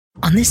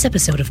On this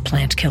episode of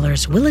Plant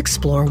Killers, we'll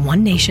explore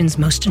one nation's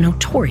most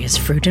notorious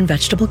fruit and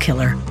vegetable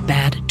killer,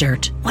 bad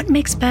dirt. What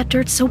makes bad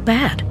dirt so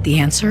bad? The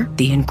answer?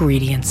 The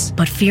ingredients.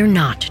 But fear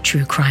not,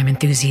 true crime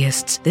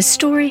enthusiasts. This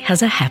story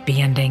has a happy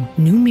ending.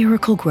 New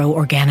Miracle-Gro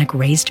organic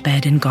raised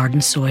bed and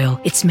garden soil.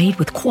 It's made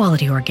with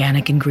quality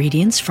organic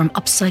ingredients from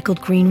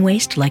upcycled green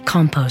waste like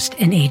compost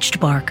and aged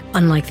bark.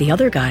 Unlike the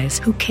other guys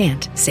who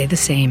can't say the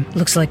same.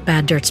 Looks like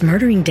bad dirt's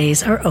murdering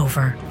days are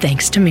over,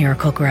 thanks to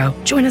Miracle-Gro.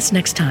 Join us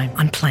next time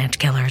on Plant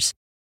Killers.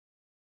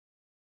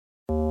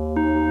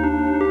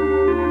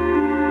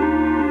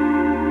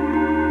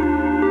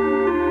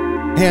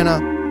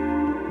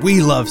 Hannah,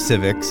 we love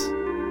civics.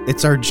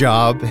 It's our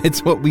job.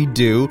 It's what we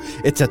do.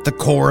 It's at the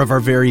core of our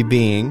very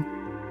being.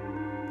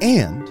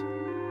 And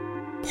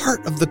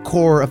part of the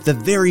core of the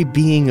very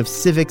being of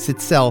civics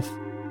itself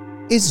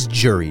is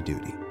jury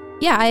duty.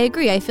 Yeah, I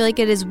agree. I feel like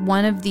it is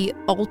one of the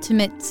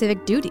ultimate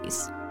civic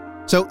duties.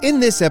 So in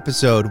this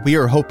episode, we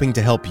are hoping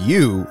to help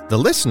you, the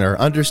listener,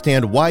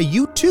 understand why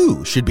you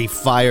too should be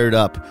fired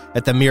up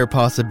at the mere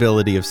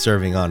possibility of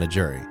serving on a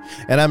jury.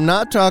 And I'm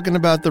not talking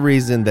about the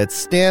reason that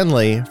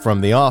Stanley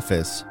from The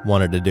Office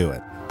wanted to do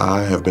it.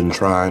 I have been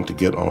trying to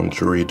get on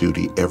jury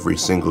duty every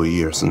single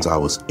year since I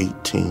was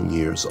 18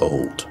 years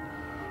old.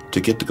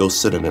 To get to go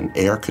sit in an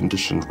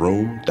air-conditioned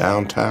room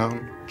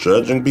downtown,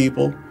 judging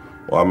people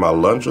while my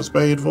lunch was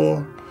paid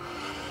for,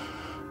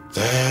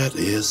 that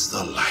is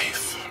the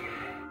life.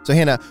 So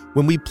Hannah,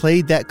 when we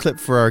played that clip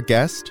for our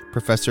guest,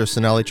 Professor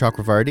Sonali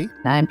Chakravarti.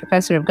 I'm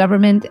professor of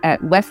government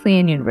at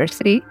Wesleyan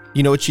University.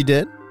 You know what she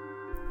did?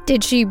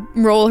 Did she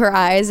roll her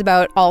eyes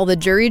about all the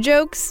jury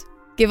jokes?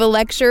 Give a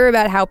lecture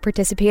about how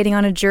participating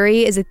on a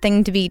jury is a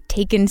thing to be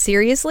taken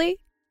seriously?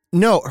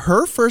 No,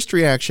 her first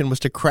reaction was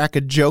to crack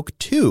a joke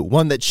too,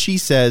 one that she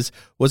says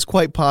was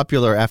quite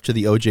popular after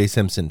the O.J.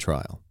 Simpson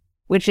trial.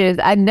 Which is,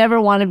 I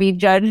never want to be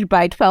judged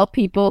by 12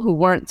 people who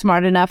weren't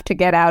smart enough to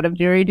get out of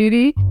jury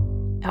duty.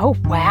 Oh,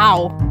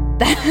 wow.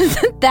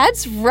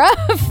 That's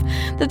rough.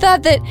 The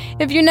thought that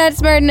if you're not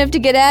smart enough to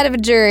get out of a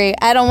jury,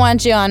 I don't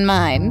want you on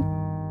mine.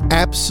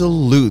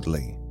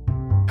 Absolutely.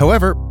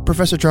 However,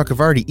 Professor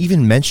Chakravarti,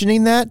 even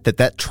mentioning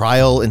that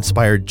trial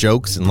inspired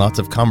jokes and lots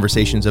of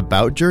conversations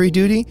about jury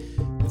duty,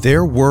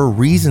 there were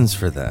reasons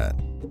for that.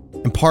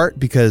 In part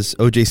because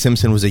O.J.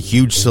 Simpson was a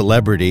huge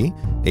celebrity,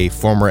 a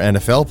former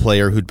NFL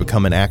player who'd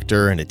become an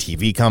actor and a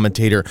TV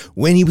commentator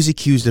when he was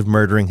accused of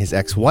murdering his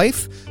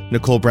ex-wife,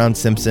 Nicole Brown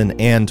Simpson,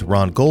 and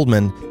Ron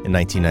Goldman in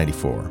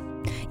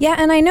 1994. Yeah,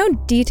 and I know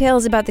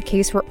details about the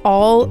case were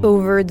all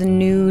over the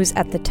news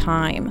at the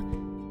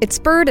time. It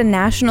spurred a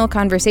national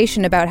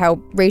conversation about how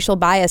racial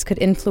bias could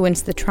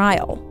influence the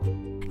trial.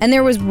 And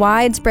there was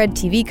widespread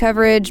TV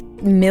coverage.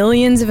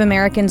 Millions of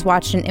Americans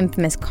watched an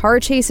infamous car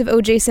chase of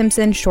O.J.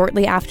 Simpson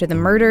shortly after the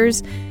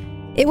murders.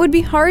 It would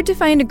be hard to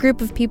find a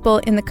group of people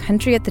in the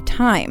country at the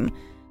time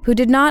who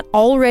did not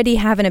already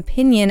have an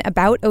opinion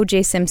about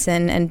O.J.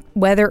 Simpson and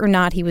whether or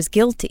not he was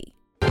guilty.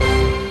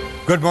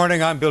 Good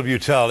morning, I'm Bill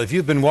Beutel. If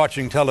you've been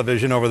watching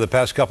television over the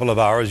past couple of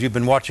hours, you've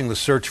been watching the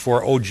search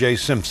for O.J.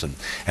 Simpson.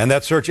 And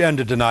that search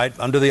ended tonight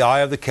under the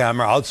eye of the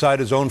camera outside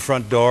his own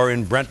front door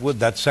in Brentwood,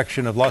 that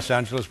section of Los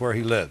Angeles where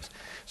he lives.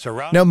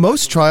 Now,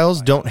 most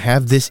trials don't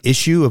have this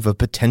issue of a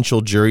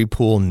potential jury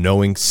pool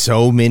knowing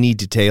so many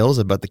details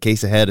about the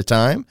case ahead of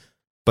time,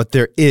 but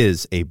there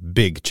is a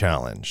big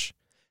challenge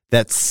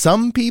that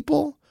some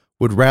people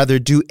would rather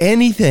do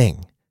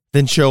anything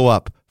than show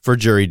up for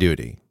jury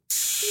duty.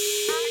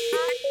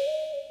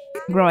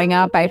 Growing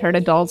up, I heard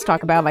adults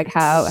talk about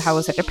how it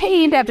was such a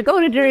pain to have to go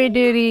to jury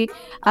duty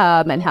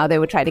and how they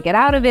would try to get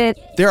out of it.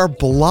 There are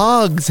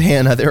blogs,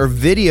 Hannah. There are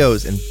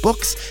videos and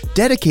books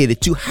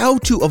dedicated to how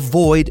to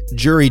avoid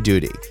jury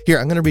duty. Here,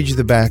 I'm going to read you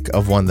the back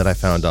of one that I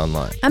found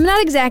online. I'm not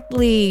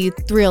exactly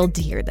thrilled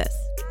to hear this.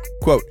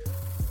 Quote,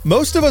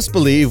 most of us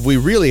believe we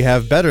really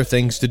have better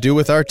things to do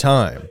with our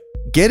time.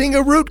 Getting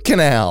a root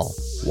canal,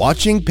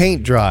 watching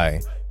paint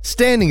dry,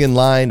 standing in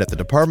line at the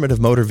Department of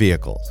Motor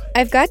Vehicles.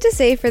 I've got to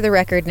say for the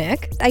record,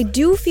 Nick, I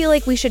do feel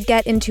like we should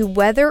get into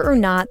whether or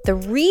not the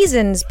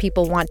reasons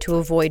people want to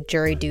avoid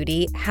jury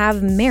duty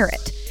have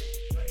merit.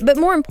 But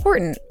more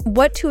important,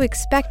 what to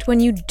expect when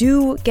you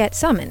do get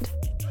summoned,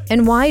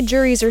 and why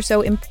juries are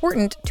so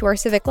important to our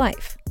civic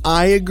life.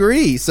 I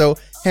agree. So,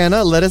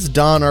 Hannah, let us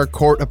don our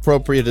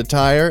court-appropriate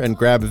attire and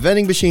grab a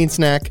vending machine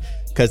snack,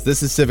 because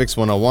this is Civics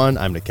 101.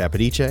 I'm Nick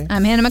Capodice.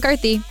 I'm Hannah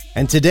McCarthy.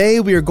 And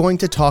today we are going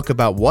to talk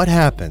about what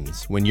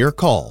happens when you're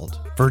called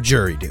for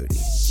jury duty.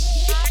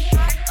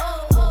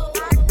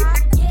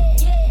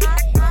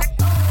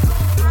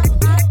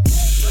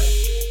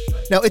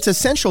 Now, it's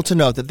essential to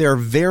note that there are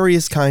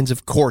various kinds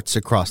of courts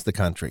across the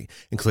country,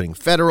 including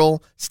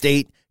federal,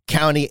 state,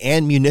 county,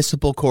 and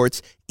municipal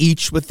courts,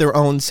 each with their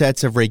own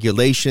sets of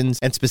regulations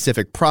and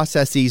specific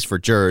processes for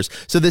jurors.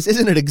 So this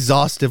isn't an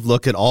exhaustive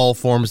look at all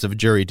forms of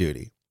jury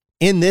duty.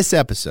 In this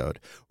episode,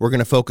 we're going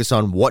to focus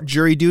on what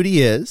jury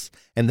duty is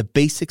and the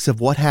basics of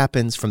what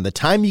happens from the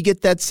time you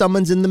get that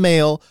summons in the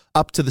mail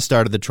up to the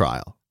start of the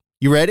trial.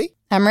 You ready?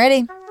 I'm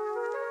ready.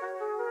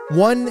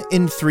 1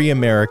 in 3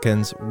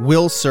 Americans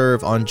will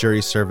serve on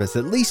jury service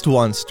at least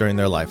once during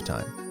their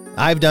lifetime.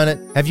 I've done it.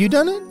 Have you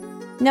done it?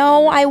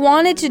 No, I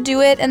wanted to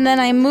do it, and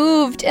then I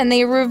moved, and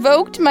they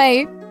revoked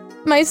my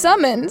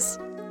summons.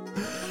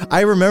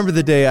 I remember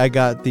the day I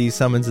got the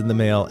summons in the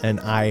mail, and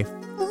I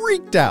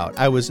freaked out.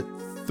 I was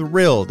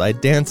thrilled. I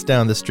danced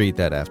down the street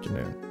that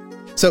afternoon.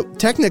 So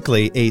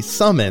technically, a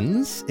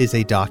summons is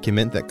a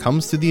document that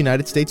comes through the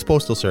United States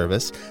Postal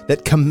Service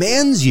that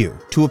commands you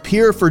to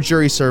appear for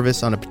jury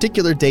service on a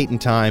particular date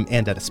and time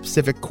and at a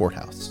specific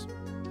courthouse.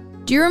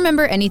 Do you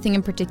remember anything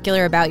in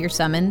particular about your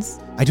summons?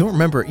 I don't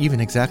remember even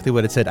exactly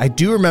what it said. I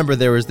do remember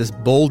there was this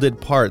bolded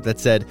part that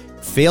said,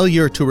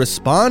 failure to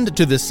respond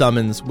to this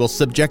summons will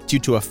subject you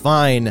to a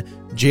fine,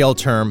 jail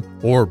term,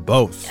 or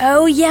both.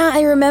 Oh yeah,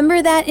 I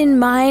remember that in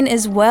mine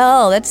as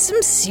well. That's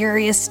some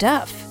serious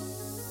stuff.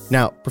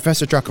 Now,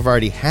 Professor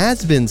Chakravarty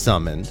has been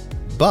summoned,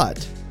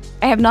 but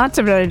I have not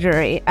served on a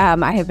jury.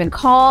 I have been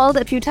called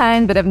a few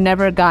times, but I've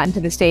never gotten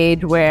to the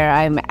stage where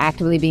I'm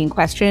actively being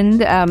questioned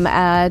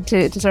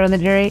to serve on the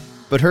jury.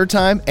 But her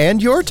time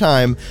and your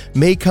time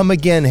may come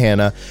again,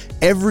 Hannah.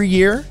 Every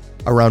year,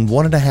 around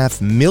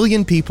 1.5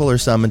 million people are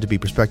summoned to be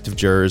prospective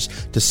jurors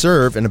to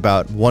serve in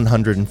about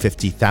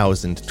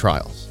 150,000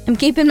 trials. I'm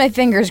keeping my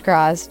fingers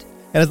crossed.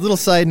 And as a little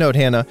side note,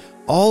 Hannah,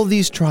 all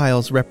these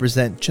trials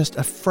represent just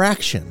a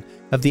fraction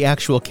of the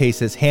actual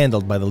cases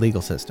handled by the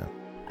legal system.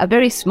 A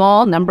very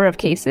small number of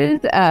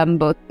cases,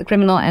 both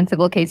criminal and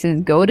civil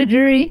cases, go to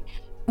jury.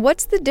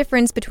 What's the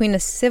difference between a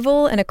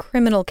civil and a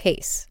criminal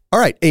case? All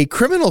right, a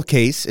criminal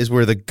case is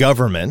where the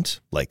government,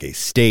 like a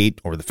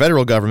state or the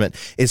federal government,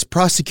 is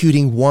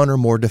prosecuting one or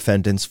more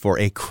defendants for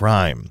a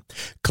crime,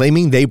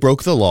 claiming they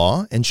broke the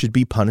law and should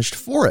be punished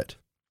for it.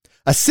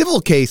 A civil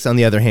case, on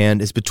the other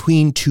hand, is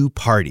between two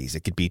parties.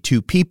 It could be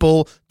two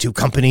people, two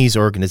companies,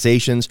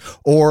 organizations,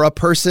 or a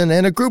person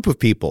and a group of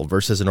people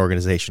versus an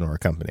organization or a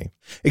company.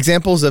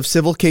 Examples of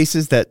civil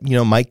cases that,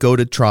 might go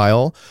to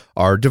trial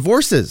are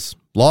divorces,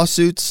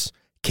 lawsuits,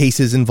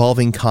 cases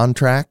involving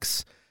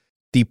contracts.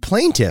 The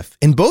plaintiff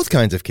in both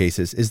kinds of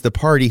cases is the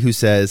party who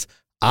says,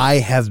 I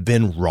have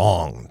been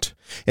wronged.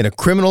 In a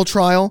criminal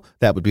trial,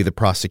 that would be the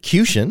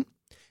prosecution.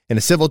 In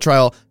a civil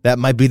trial, that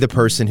might be the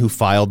person who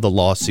filed the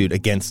lawsuit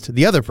against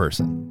the other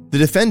person. The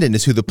defendant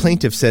is who the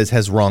plaintiff says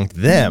has wronged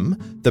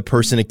them, the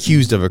person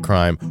accused of a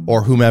crime,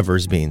 or whomever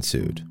is being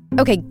sued.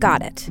 Okay,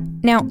 got it.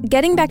 Now,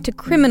 getting back to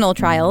criminal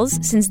trials,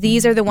 since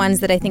these are the ones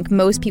that I think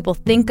most people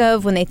think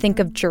of when they think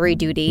of jury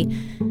duty,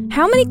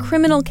 how many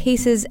criminal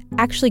cases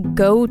actually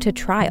go to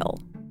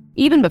trial?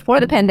 Even before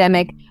the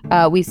pandemic,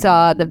 we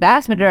saw the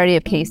vast majority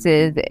of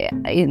cases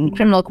in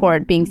criminal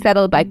court being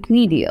settled by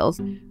plea deals,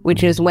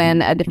 which is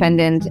when a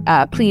defendant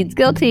pleads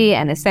guilty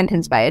and is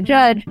sentenced by a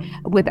judge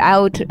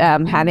without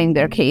having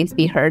their case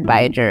be heard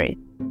by a jury.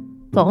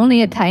 So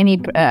only a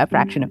tiny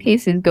fraction of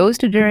cases goes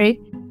to jury.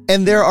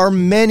 And there are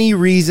many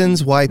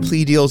reasons why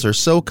plea deals are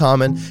so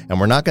common, and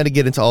we're not going to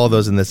get into all of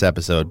those in this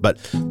episode, but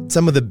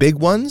some of the big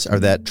ones are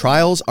that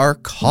trials are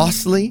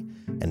costly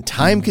and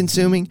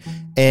time-consuming,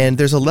 and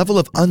there's a level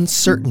of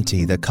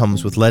uncertainty that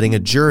comes with letting a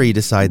jury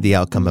decide the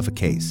outcome of a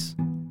case.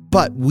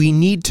 But we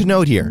need to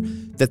note here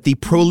that the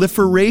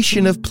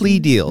proliferation of plea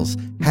deals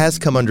has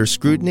come under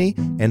scrutiny,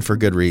 and for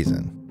good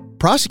reason.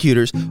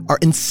 Prosecutors are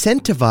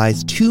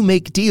incentivized to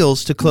make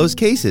deals to close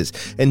cases,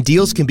 and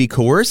deals can be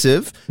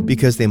coercive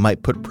because they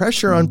might put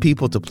pressure on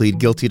people to plead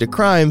guilty to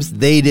crimes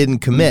they didn't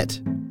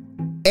commit.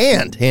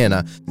 And,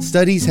 Hannah,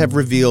 studies have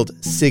revealed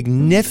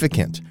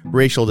significant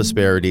racial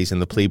disparities in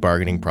the plea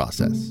bargaining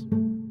process.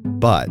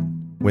 But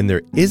when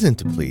there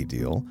isn't a plea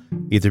deal,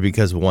 either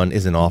because one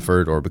isn't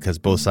offered or because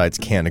both sides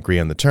can't agree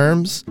on the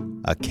terms,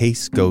 a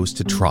case goes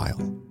to trial.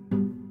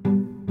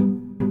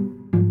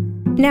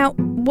 Now,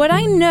 what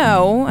I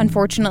know,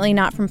 unfortunately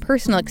not from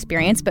personal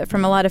experience, but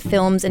from a lot of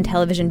films and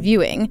television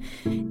viewing,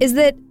 is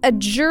that a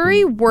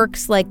jury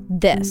works like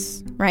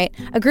this, right?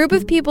 A group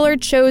of people are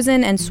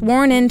chosen and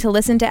sworn in to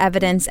listen to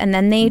evidence, and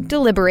then they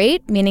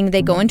deliberate, meaning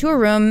they go into a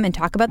room and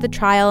talk about the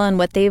trial and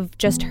what they've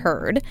just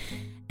heard,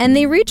 and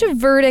they reach a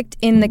verdict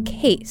in the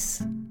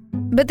case.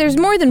 But there's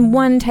more than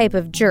one type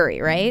of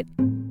jury, right?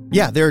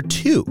 Yeah, there are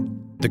two,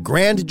 the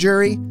grand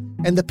jury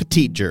and the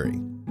petite jury.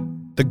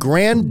 The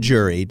grand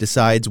jury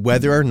decides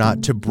whether or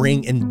not to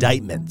bring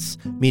indictments,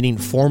 meaning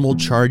formal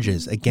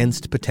charges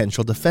against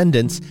potential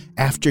defendants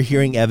after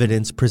hearing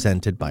evidence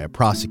presented by a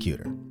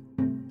prosecutor.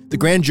 The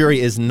grand jury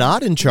is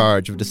not in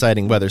charge of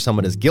deciding whether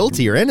someone is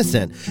guilty or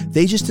innocent.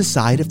 They just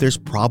decide if there's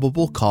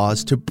probable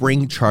cause to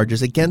bring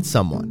charges against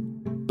someone.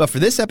 But for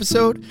this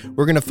episode,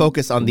 we're going to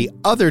focus on the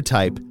other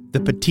type, the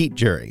petite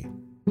jury,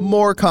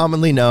 more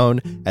commonly known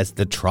as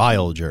the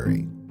trial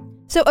jury.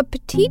 So a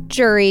petite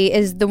jury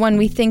is the one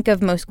we think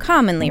of most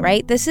commonly,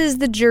 right? This is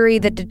the jury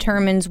that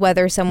determines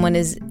whether someone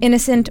is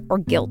innocent or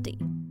guilty.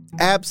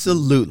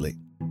 Absolutely.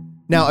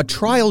 Now, a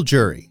trial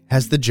jury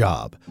has the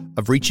job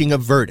of reaching a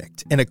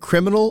verdict in a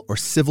criminal or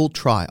civil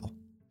trial.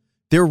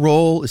 Their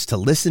role is to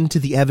listen to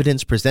the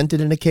evidence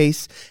presented in a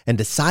case and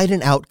decide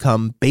an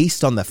outcome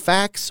based on the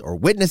facts or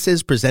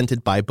witnesses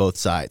presented by both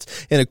sides.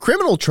 In a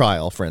criminal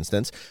trial, for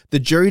instance, the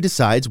jury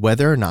decides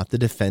whether or not the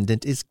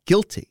defendant is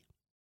guilty.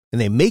 And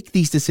they make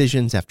these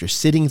decisions after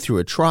sitting through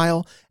a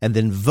trial and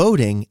then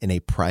voting in a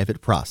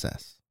private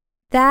process.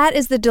 That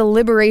is the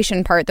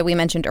deliberation part that we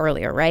mentioned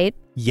earlier, right?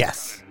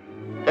 Yes.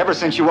 Ever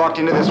since you walked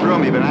into this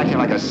room, you've been acting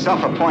like a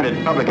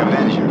self-appointed public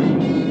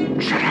avenger.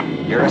 Shut up.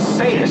 You're a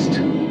sadist.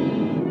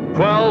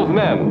 12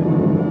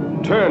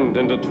 men turned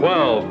into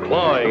 12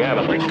 clawing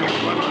animals.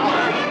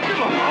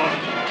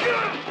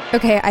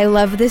 Okay, I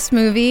love this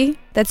movie.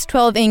 That's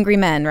 12 Angry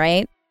Men,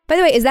 right? By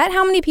the way, is that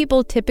how many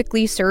people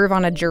typically serve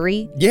on a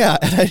jury? Yeah,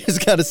 and I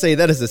just gotta say,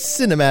 that is a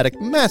cinematic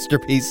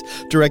masterpiece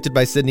directed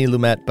by Sidney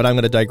Lumet, but I'm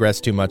gonna digress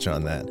too much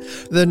on that.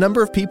 The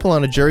number of people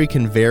on a jury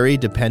can vary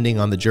depending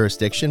on the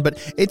jurisdiction,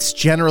 but it's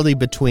generally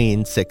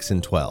between 6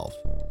 and 12.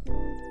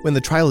 When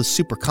the trial is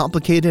super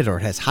complicated or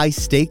it has high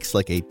stakes,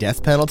 like a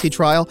death penalty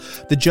trial,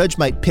 the judge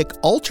might pick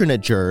alternate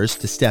jurors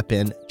to step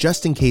in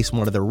just in case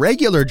one of the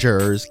regular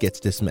jurors gets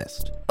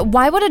dismissed.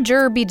 Why would a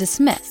juror be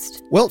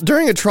dismissed? Well,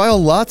 during a trial,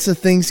 lots of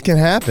things can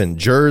happen.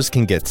 Jurors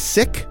can get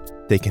sick,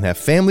 they can have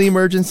family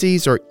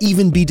emergencies, or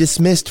even be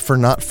dismissed for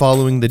not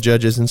following the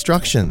judge's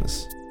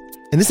instructions.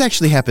 And this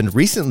actually happened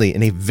recently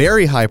in a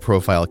very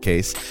high-profile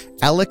case,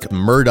 Alec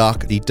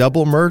Murdaugh, the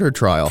double murder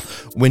trial,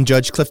 when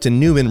Judge Clifton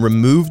Newman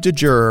removed a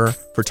juror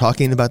for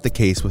talking about the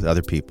case with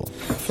other people.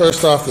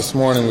 First off this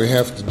morning, we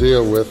have to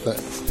deal with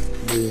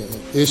the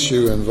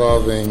issue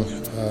involving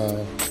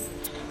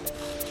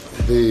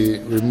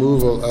the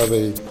removal of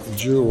a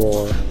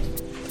juror.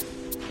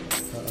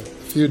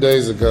 A few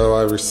days ago,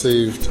 I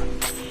received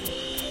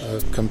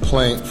a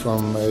complaint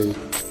from a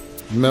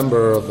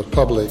member of the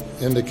public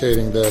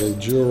indicating that a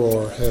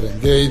juror had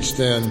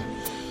engaged in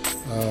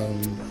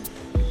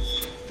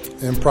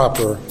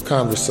improper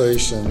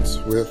conversations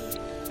with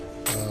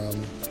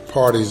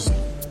parties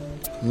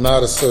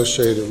not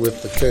associated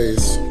with the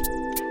case.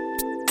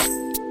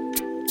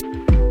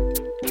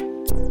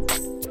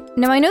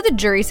 Now, I know the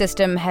jury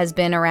system has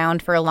been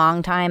around for a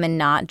long time and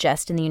not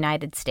just in the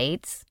United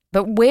States,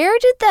 but where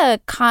did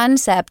the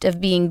concept of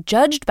being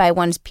judged by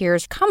one's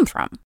peers come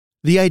from?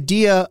 The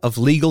idea of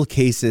legal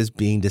cases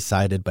being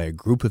decided by a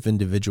group of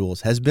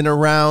individuals has been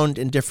around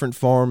in different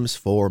forms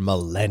for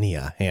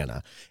millennia,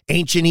 Hannah.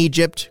 Ancient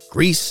Egypt,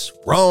 Greece,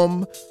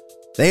 Rome,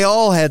 they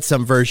all had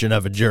some version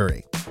of a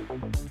jury.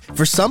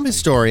 For some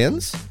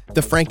historians,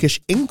 the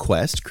Frankish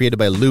inquest, created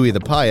by Louis the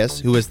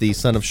Pious, who was the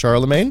son of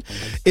Charlemagne,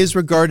 is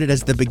regarded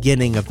as the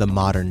beginning of the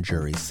modern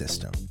jury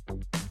system.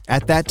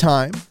 At that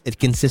time, it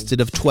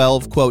consisted of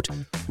 12, quote,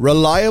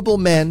 reliable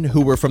men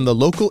who were from the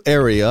local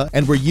area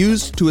and were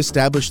used to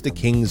establish the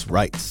king's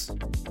rights.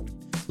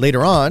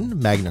 Later on,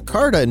 Magna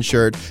Carta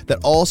ensured that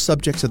all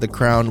subjects of the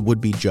crown would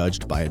be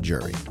judged by a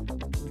jury.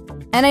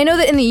 And I know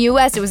that in the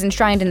U.S. it was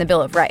enshrined in the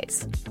Bill of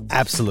Rights.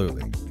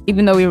 Absolutely.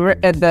 Even though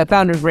the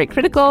founders were very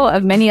critical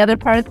of many other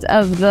parts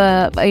of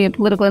the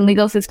political and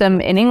legal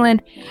system in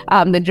England,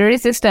 the jury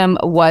system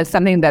was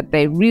something that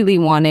they really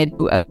wanted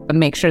to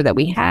make sure that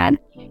we had.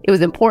 It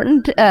was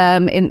important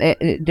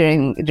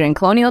during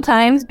colonial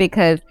times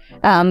because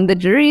the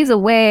jury is a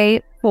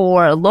way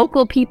for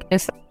local people to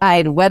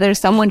decide whether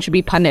someone should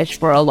be punished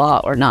for a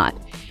law or not.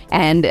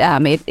 And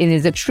it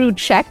is a true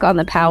check on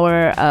the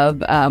power of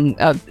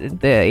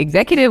the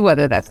executive,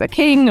 whether that's the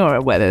king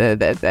or whether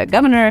that's the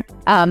governor.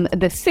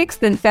 The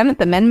Sixth and Seventh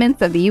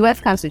Amendments of the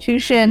U.S.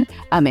 Constitution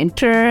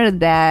ensure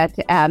that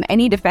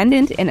any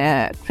defendant in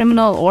a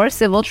criminal or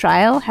civil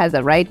trial has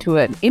a right to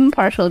an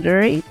impartial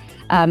jury.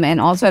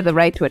 And also have the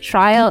right to a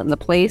trial in the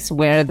place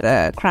where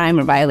the crime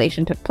or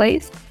violation took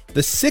place.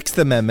 The Sixth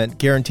Amendment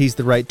guarantees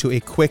the right to a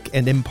quick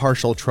and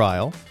impartial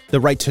trial, the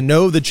right to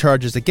know the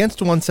charges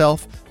against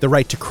oneself, the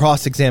right to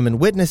cross-examine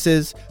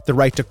witnesses, the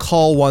right to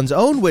call one's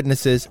own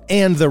witnesses,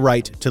 and the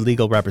right to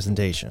legal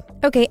representation.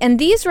 Okay, and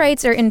these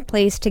rights are in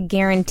place to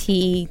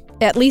guarantee,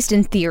 at least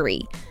in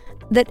theory,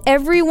 that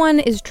everyone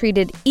is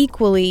treated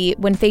equally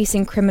when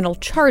facing criminal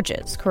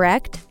charges,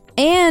 correct?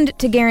 And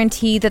to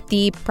guarantee that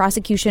the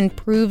prosecution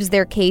proves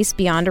their case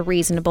beyond a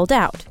reasonable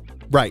doubt.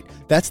 Right.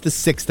 That's the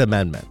Sixth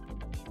Amendment.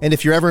 And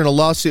if you're ever in a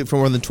lawsuit for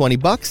more than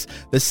 $20,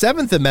 the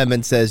Seventh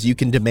Amendment says you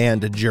can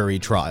demand a jury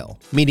trial,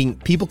 meaning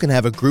people can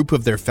have a group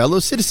of their fellow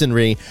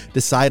citizenry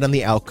decide on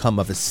the outcome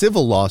of a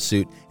civil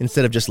lawsuit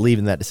instead of just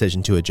leaving that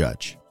decision to a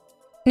judge.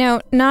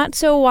 Now, not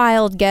so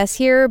wild guess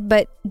here,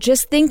 but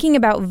just thinking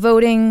about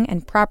voting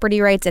and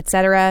property rights,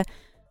 etc.,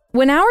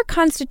 when our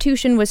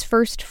Constitution was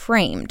first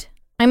framed,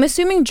 I'm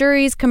assuming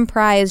juries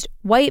comprised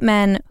white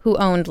men who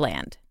owned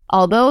land.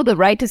 Although the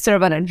right to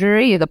serve on a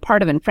jury is a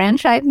part of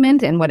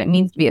enfranchisement and what it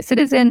means to be a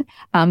citizen,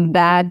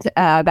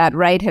 that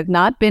right has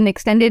not been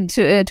extended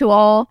to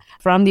all.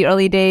 From the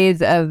early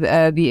days of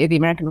the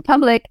American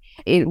Republic,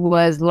 it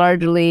was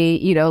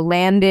largely,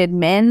 landed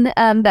men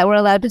that were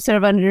allowed to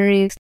serve on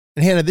juries.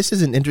 And Hannah, this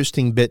is an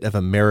interesting bit of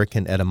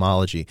American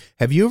etymology.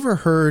 Have you ever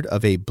heard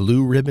of a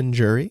blue ribbon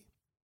jury?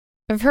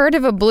 I've heard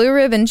of a blue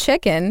ribbon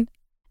chicken.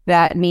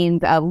 That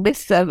means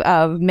lists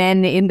of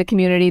men in the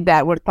community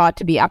that were thought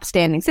to be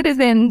upstanding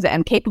citizens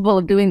and capable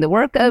of doing the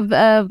work of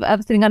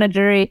sitting on a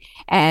jury.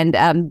 And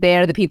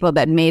they're the people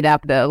that made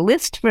up the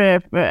list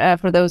for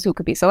those who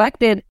could be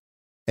selected.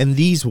 And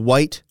these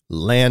white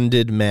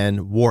landed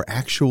men wore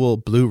actual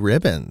blue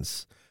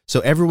ribbons, so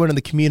everyone in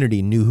the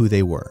community knew who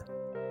they were.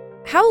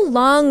 How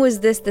long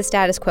was this the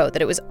status quo,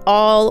 that it was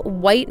all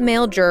white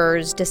male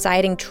jurors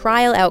deciding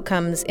trial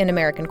outcomes in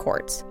American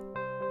courts?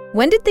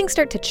 When did things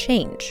start to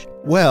change?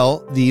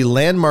 Well, the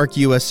landmark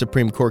U.S.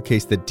 Supreme Court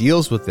case that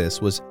deals with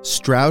this was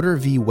Strouder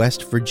v.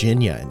 West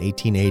Virginia in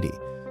 1880.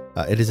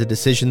 It is a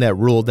decision that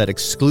ruled that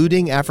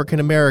excluding African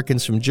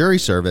Americans from jury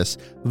service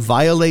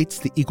violates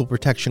the Equal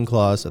Protection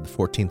Clause of the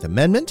 14th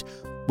Amendment,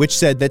 which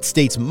said that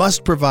states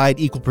must provide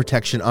equal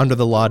protection under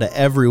the law to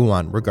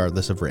everyone,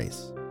 regardless of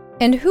race.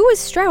 And who is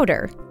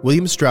Strouder?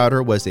 William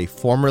Strouder was a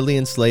formerly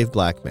enslaved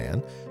black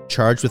man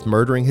charged with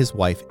murdering his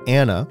wife,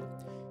 Anna.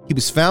 He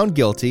was found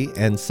guilty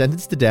and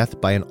sentenced to death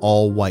by an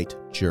all-white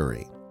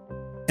jury.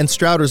 And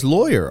Strouder's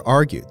lawyer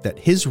argued that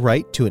his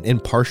right to an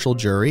impartial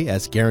jury,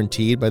 as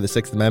guaranteed by the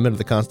Sixth Amendment of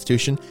the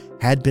Constitution,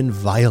 had been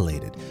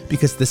violated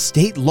because the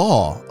state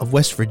law of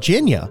West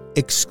Virginia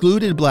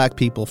excluded black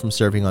people from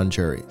serving on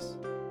juries.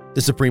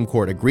 The Supreme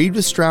Court agreed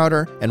with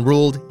Strouder and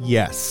ruled,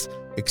 yes,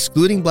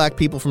 excluding black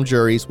people from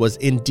juries was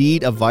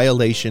indeed a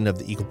violation of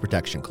the Equal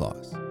Protection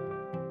Clause.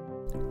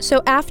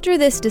 So after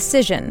this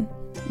decision,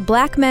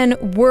 black men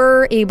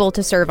were able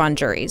to serve on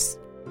juries.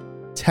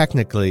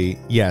 Technically,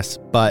 yes,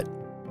 but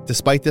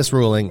despite this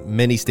ruling,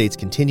 many states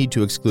continued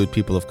to exclude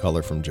people of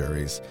color from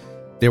juries.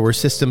 There were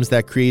systems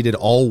that created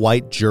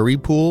all-white jury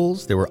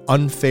pools. There were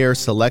unfair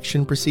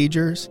selection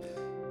procedures.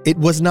 It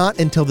was not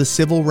until the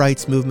civil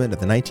rights movement of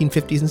the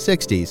 1950s and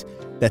 60s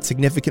that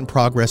significant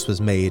progress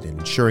was made in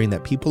ensuring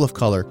that people of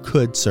color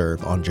could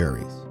serve on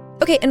juries.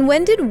 Okay, and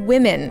when did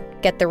women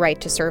get the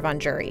right to serve on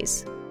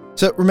juries?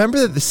 So remember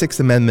that the Sixth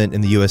Amendment in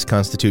the U.S.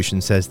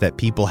 Constitution says that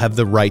people have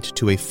the right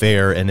to a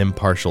fair and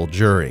impartial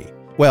jury.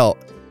 Well,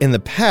 in the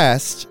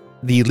past,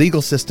 the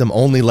legal system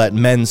only let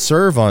men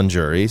serve on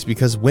juries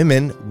because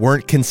women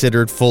weren't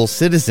considered full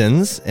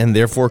citizens and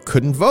therefore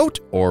couldn't vote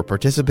or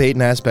participate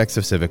in aspects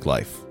of civic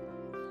life.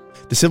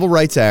 The Civil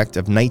Rights Act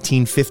of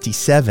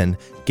 1957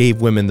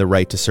 gave women the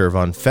right to serve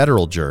on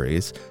federal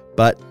juries,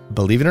 but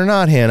believe it or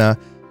not, Hannah,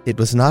 it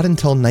was not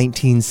until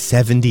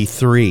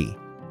 1973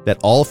 that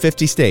all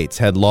 50 states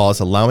had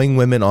laws allowing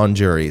women on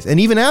juries. And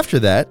even after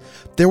that,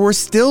 there were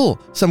still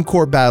some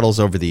court battles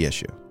over the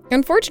issue.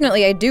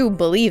 Unfortunately, I do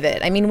believe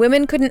it. I mean,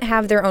 women couldn't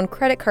have their own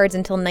credit cards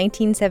until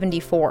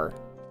 1974.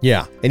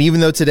 Yeah, and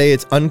even though today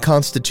it's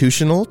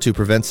unconstitutional to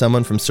prevent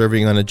someone from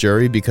serving on a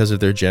jury because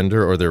of their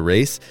gender or their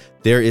race,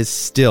 there is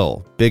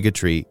still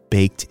bigotry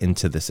baked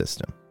into the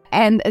system.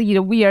 And,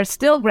 we are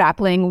still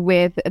grappling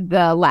with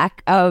the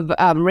lack of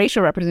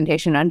racial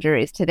representation on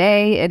juries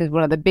today. It is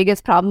one of the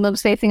biggest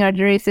problems facing our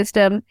jury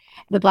system.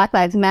 The Black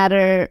Lives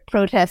Matter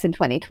protests in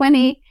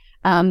 2020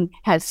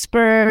 has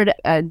spurred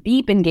a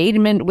deep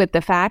engagement with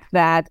the fact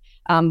that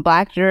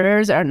Black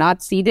jurors are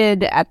not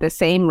seated at the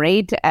same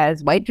rate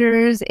as white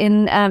jurors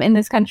in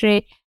this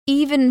country.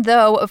 Even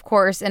though, of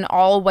course, an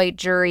all-white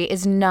jury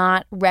is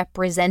not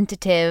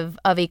representative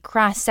of a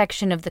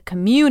cross-section of the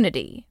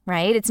community,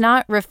 right? It's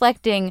not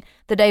reflecting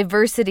the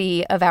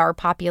diversity of our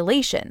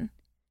population.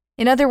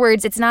 In other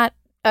words, it's not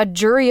a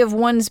jury of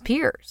one's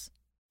peers.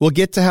 We'll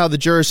get to how the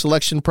juror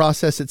selection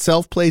process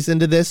itself plays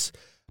into this,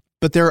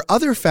 but there are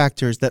other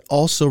factors that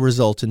also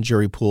result in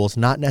jury pools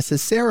not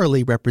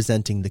necessarily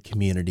representing the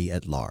community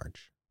at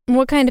large.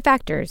 What kind of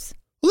factors?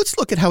 Well, let's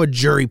look at how a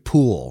jury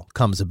pool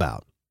comes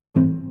about.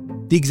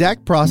 The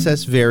exact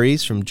process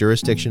varies from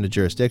jurisdiction to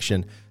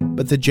jurisdiction,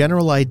 but the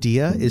general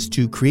idea is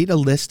to create a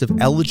list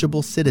of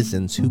eligible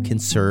citizens who can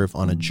serve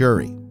on a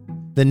jury.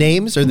 The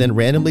names are then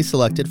randomly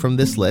selected from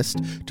this list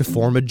to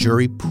form a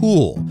jury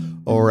pool,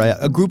 or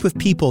a group of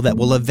people that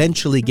will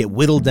eventually get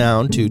whittled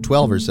down to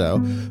 12 or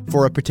so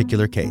for a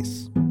particular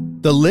case.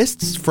 The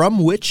lists from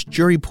which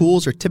jury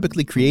pools are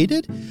typically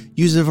created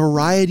use a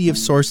variety of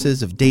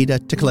sources of data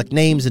to collect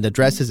names and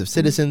addresses of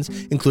citizens,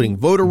 including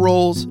voter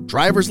rolls,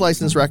 driver's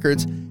license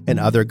records, and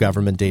other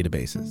government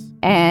databases.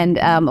 And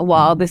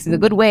while this is a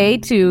good way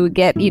to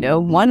get,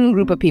 one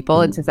group of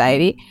people in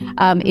society,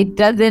 it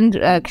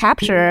doesn't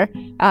capture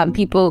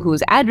people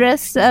whose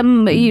address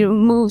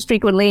moves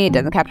frequently. It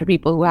doesn't capture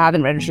people who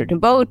haven't registered to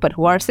vote, but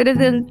who are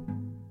citizens.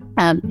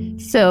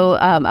 So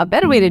a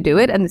better way to do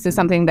it, and this is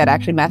something that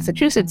actually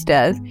Massachusetts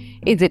does,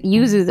 is it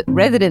uses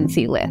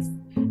residency lists.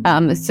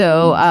 A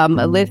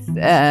list,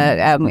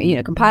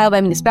 compiled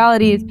by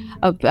municipalities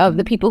of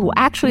the people who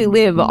actually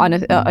live on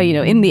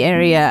in the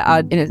area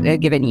in a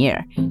given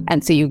year.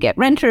 And so you get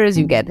renters,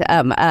 you get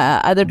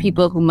other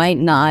people who might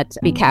not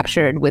be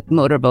captured with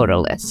motor voter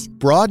lists.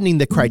 Broadening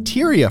the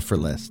criteria for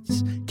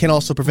lists can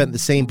also prevent the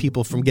same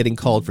people from getting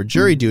called for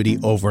jury duty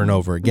over and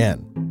over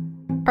again.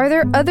 Are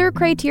there other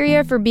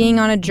criteria for being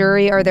on a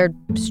jury? Are there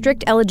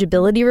strict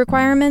eligibility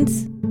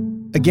requirements?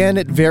 Again,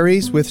 it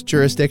varies with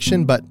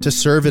jurisdiction, but to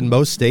serve in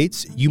most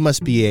states, you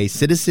must be a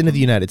citizen of the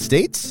United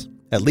States,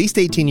 at least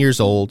 18 years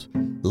old,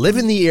 live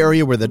in the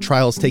area where the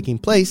trial is taking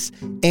place,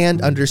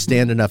 and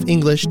understand enough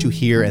English to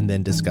hear and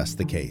then discuss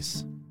the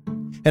case.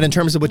 And in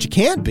terms of what you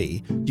can't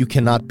be, you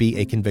cannot be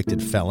a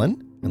convicted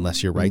felon,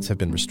 unless your rights have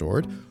been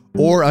restored,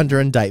 or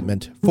under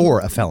indictment for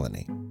a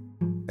felony.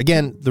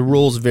 Again, the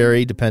rules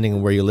vary depending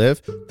on where you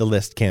live. The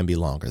list can be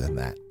longer than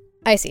that.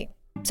 I see.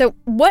 So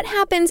what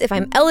happens if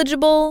I'm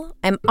eligible,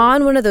 I'm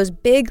on one of those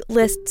big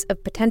lists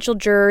of potential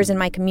jurors in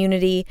my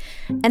community,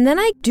 and then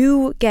I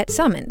do get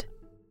summoned?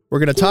 We're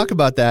going to talk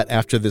about that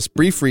after this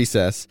brief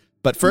recess.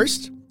 But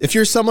first, if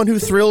you're someone who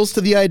thrills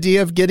to the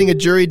idea of getting a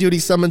jury duty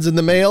summons in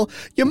the mail,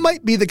 you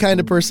might be the kind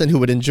of person who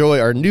would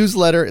enjoy our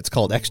newsletter. It's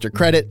called Extra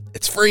Credit.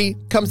 It's free,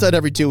 comes out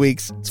every 2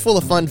 weeks. It's full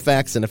of fun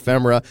facts and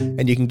ephemera,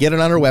 and you can get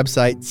it on our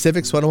website,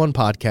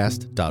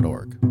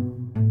 civics101podcast.org.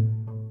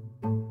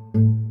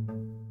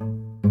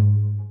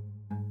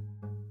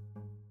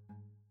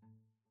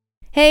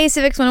 Hey,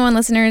 Civics 101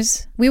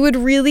 listeners. We would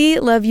really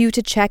love you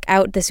to check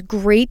out this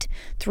great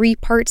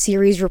 3-part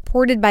series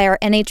reported by our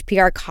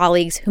NHPR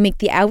colleagues who make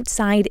the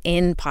Outside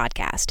In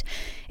podcast.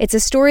 It's a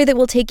story that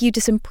will take you to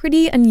some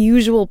pretty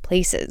unusual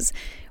places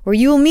where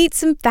you will meet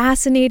some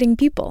fascinating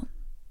people.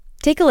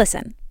 Take a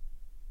listen.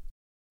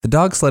 The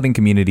dog sledding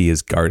community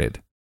is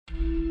guarded.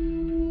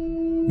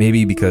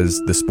 Maybe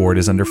because the sport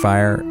is under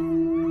fire,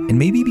 and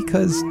maybe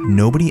because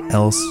nobody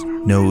else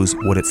knows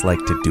what it's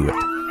like to do it.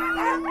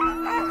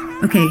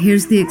 Okay,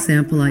 here's the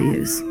example I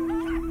use.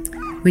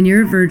 When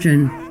you're a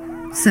virgin,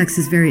 sex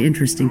is very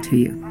interesting to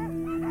you.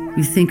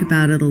 You think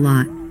about it a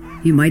lot.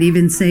 You might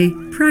even say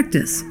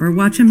practice or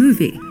watch a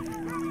movie.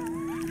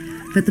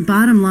 But the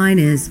bottom line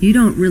is you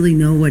don't really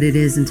know what it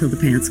is until the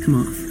pants come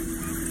off.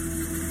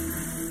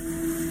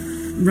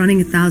 Running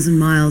 1,000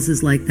 miles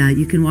is like that.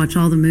 You can watch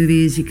all the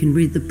movies, you can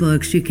read the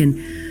books,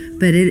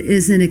 but it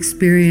is an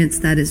experience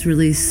that is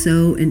really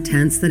so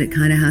intense that it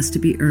kind of has to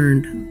be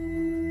earned.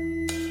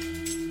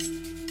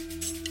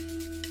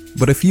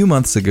 But a few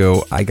months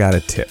ago, I got a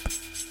tip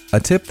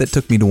that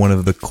took me to one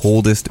of the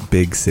coldest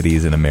big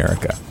cities in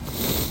America.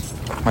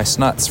 My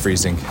snot's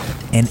freezing.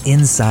 And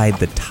inside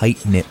the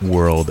tight-knit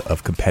world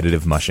of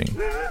competitive mushing.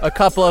 A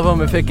couple of them,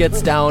 if it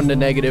gets down to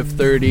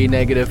 -30,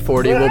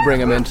 -40, we'll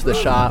bring them into the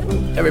shop.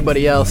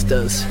 Everybody else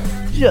does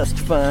just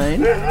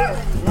fine.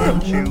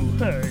 Don't you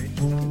hurry.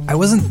 I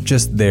wasn't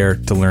just there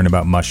to learn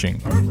about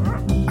mushing.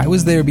 I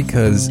was there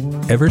because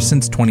ever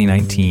since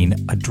 2019,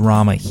 a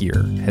drama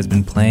here has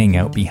been playing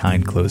out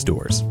behind closed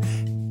doors.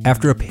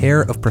 After a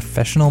pair of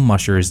professional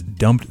mushers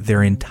dumped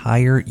their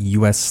entire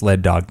U.S.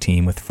 sled dog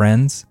team with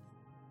friends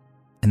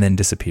and then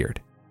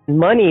disappeared.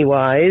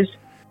 Money-wise,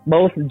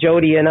 both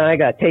Jody and I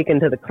got taken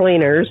to the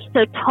cleaners.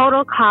 The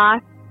total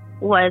cost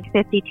was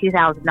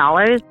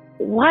 $52,000.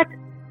 What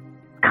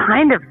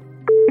kind of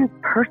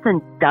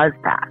person does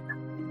that?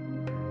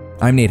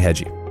 I'm Nate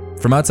Hedgie.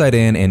 From Outside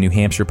In and New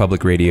Hampshire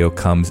Public Radio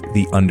comes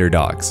The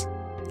Underdogs,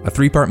 a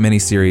 3-part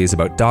miniseries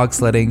about dog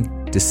sledding,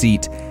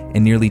 deceit,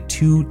 and nearly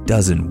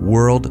 24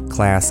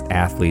 world-class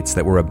athletes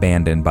that were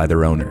abandoned by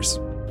their owners.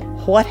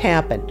 What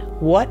happened?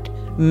 What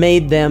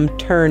made them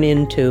turn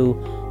into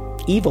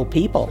evil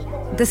people?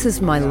 This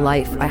is my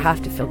life. I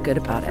have to feel good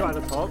about it.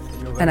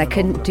 And I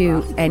couldn't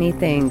do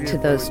anything to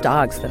those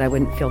dogs that I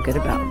wouldn't feel good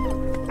about.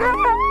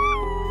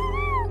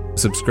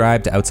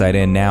 Subscribe to Outside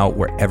In now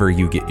wherever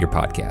you get your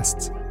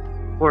podcasts.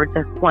 We're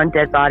just one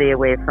dead body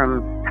away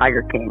from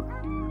Tiger King.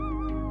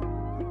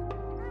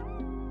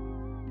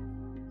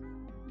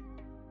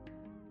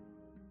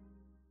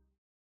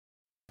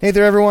 Hey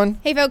there, everyone.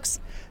 Hey, folks.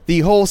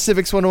 The whole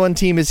Civics 101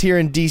 team is here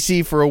in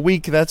D.C. for a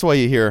week. That's why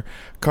you hear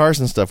cars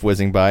and stuff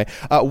whizzing by.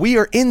 We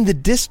are in the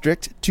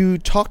district to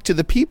talk to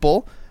the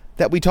people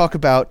that we talk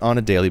about on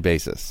a daily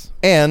basis.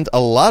 And a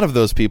lot of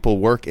those people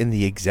work in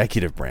the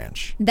executive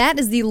branch. That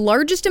is the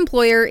largest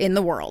employer in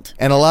the world.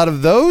 And a lot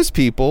of those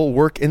people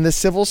work in the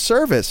civil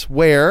service,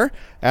 where,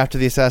 after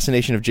the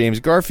assassination of James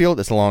Garfield,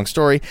 it's a long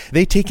story,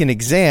 they take an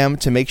exam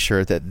to make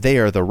sure that they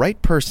are the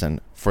right person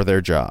for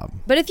their job.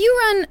 But if you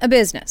run a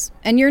business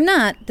and you're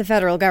not the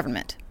federal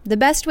government, the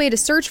best way to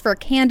search for a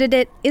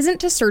candidate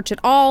isn't to search at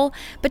all,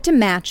 but to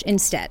match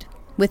instead.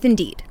 With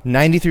Indeed.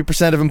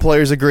 93% of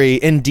employers agree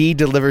Indeed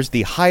delivers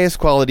the highest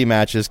quality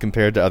matches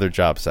compared to other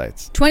job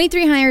sites.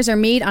 23 hires are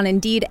made on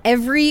Indeed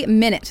every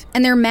minute,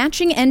 and their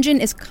matching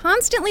engine is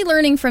constantly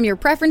learning from your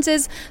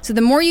preferences, so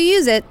the more you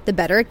use it, the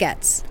better it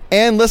gets.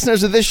 And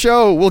listeners of this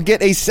show will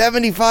get a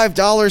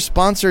 $75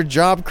 sponsored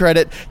job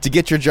credit to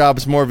get your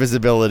jobs more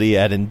visibility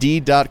at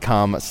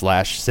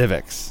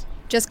Indeed.com/civics.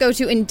 Just go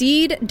to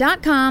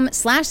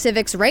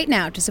Indeed.com/civics right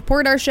now to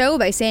support our show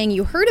by saying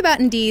you heard about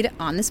Indeed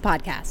on this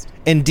podcast.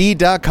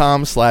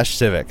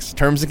 Indeed.com/civics.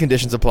 Terms and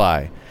conditions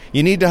apply.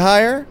 You need to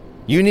hire?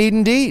 You need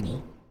Indeed.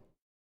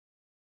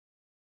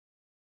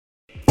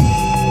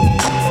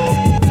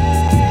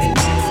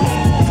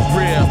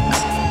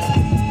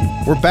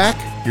 We're back.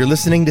 You're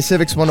listening to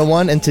Civics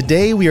 101, and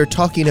today we are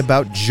talking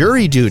about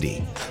jury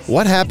duty.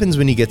 What happens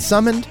when you get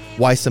summoned,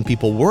 why some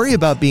people worry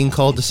about being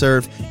called to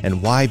serve,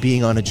 and why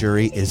being on a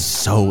jury is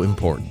so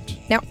important.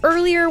 Now,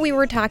 earlier we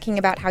were talking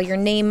about how your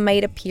name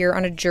might appear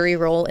on a jury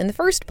roll in the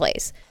first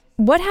place.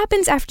 What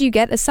happens after you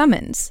get a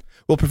summons?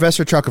 Well,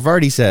 Professor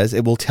Chakravarty says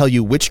it will tell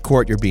you which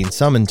court you're being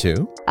summoned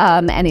to.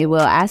 And it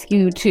will ask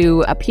you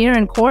to appear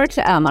in court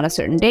on a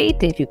certain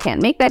date. If you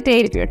can't make that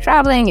date, if you're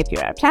traveling, if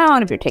you're out of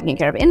town, if you're taking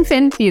care of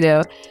infants,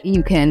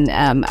 you can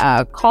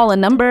call a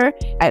number,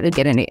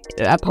 get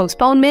a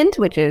postponement,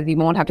 which is you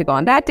won't have to go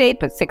on that date,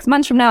 but 6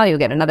 months from now, you'll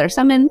get another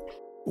summons.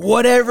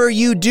 Whatever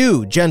you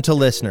do, gentle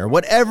listener,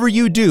 whatever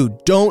you do,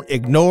 don't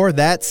ignore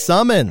that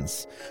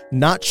summons.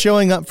 Not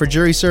showing up for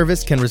jury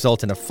service can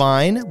result in a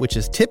fine, which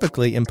is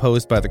typically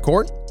imposed by the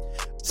court.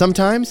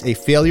 Sometimes a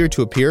failure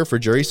to appear for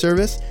jury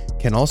service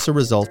can also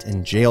result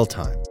in jail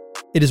time.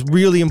 It is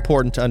really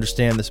important to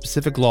understand the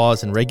specific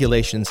laws and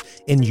regulations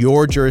in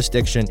your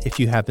jurisdiction if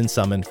you have been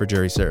summoned for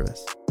jury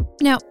service.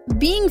 Now,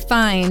 being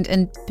fined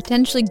and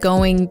potentially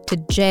going to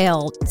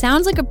jail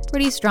sounds like a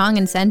pretty strong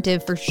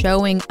incentive for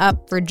showing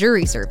up for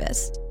jury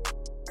service.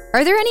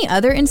 Are there any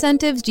other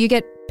incentives? Do you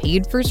get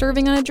paid for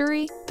serving on a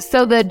jury?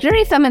 So the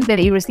jury summons that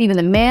you receive in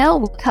the mail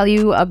will tell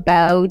you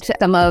about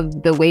some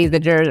of the ways the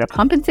jurors are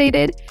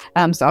compensated.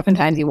 So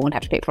oftentimes you won't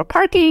have to pay for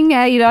parking,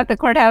 at the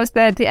courthouse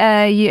that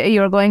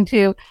you're going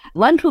to.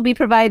 Lunch will be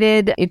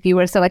provided if you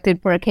were selected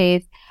for a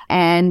case.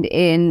 And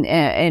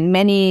in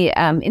many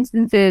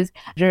instances,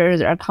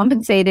 jurors are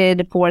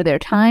compensated for their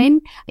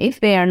time if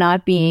they are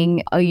not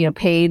being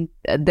paid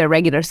their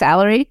regular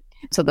salary.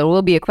 So there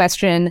will be a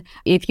question,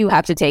 if you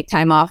have to take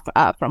time off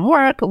from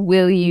work,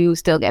 will you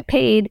still get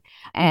paid?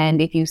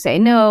 And if you say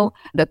no,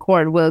 the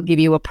court will give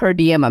you a per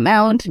diem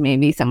amount,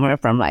 maybe somewhere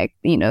from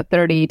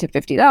 $30 to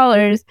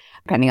 $50,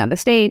 depending on the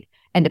state,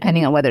 and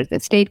depending on whether it's a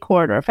state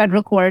court or a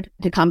federal court,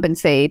 to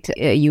compensate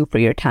you for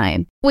your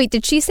time. Wait,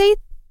 did she say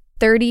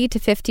 $30 to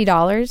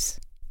 $50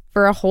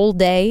 for a whole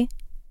day?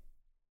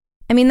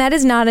 I mean, that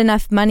is not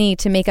enough money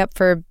to make up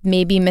for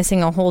maybe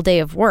missing a whole day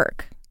of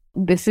work.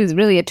 This is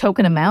really a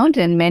token amount,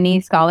 and many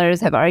scholars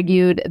have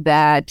argued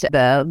that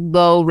the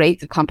low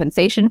rates of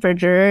compensation for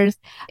jurors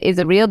is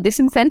a real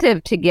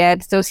disincentive to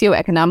get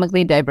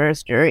socioeconomically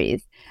diverse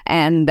juries.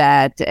 And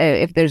that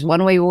if there's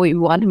one way we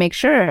want to make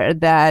sure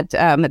that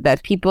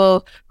that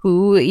people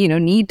who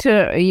need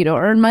to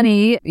earn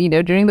money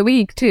during the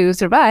week to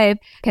survive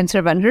can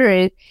serve on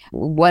juries,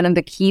 one of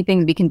the key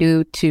things we can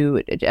do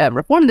to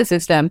reform the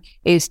system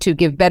is to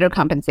give better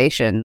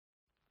compensation.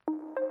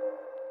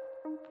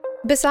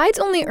 Besides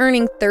only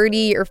earning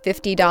 $30 or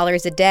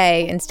 $50 a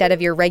day instead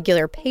of your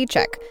regular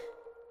paycheck,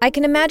 I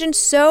can imagine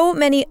so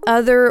many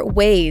other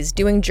ways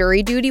doing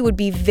jury duty would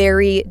be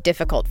very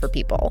difficult for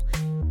people.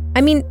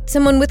 I mean,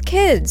 someone with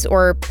kids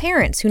or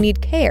parents who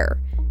need care.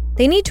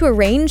 They need to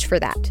arrange for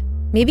that,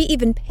 maybe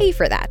even pay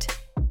for that.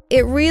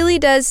 It really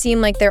does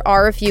seem like there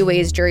are a few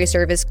ways jury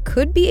service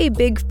could be a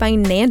big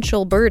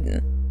financial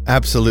burden.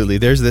 Absolutely.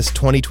 There's this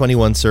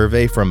 2021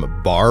 survey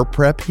from Bar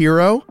Prep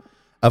Hero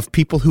of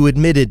people who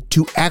admitted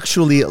to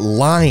actually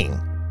lying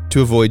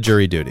to avoid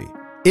jury duty.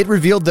 It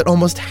revealed that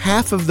almost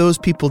half of those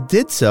people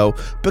did so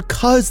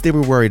because they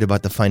were worried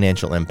about the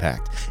financial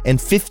impact, and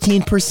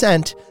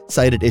 15%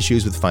 cited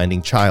issues with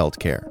finding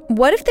childcare.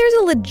 What if there's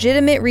a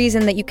legitimate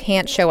reason that you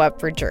can't show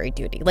up for jury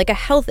duty, like a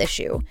health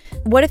issue?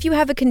 What if you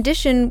have a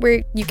condition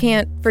where you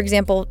can't, for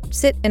example,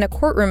 sit in a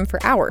courtroom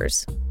for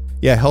hours?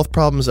 Yeah, health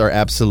problems are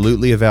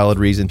absolutely a valid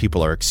reason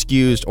people are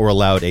excused or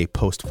allowed a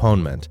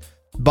postponement.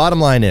 Bottom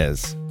line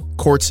is,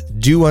 courts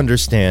do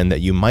understand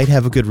that you might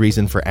have a good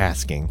reason for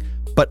asking,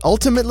 but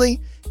ultimately,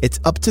 it's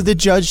up to the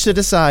judge to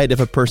decide if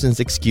a person's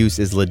excuse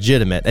is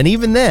legitimate, and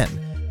even then,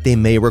 they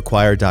may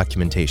require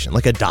documentation,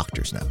 like a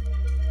doctor's note.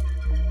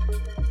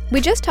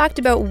 We just talked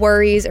about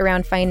worries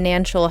around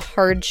financial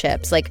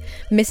hardships, like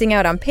missing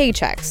out on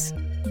paychecks.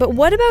 But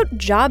what about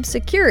job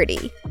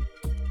security?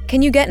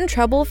 Can you get in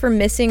trouble for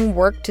missing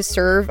work to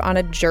serve on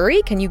a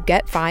jury? Can you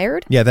get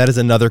fired? Yeah, that is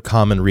another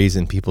common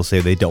reason people say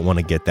they don't want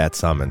to get that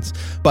summons.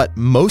 But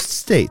most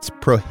states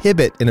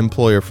prohibit an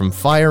employer from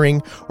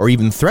firing or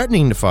even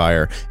threatening to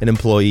fire an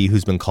employee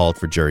who's been called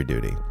for jury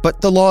duty.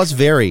 But the laws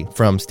vary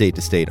from state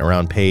to state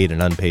around paid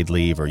and unpaid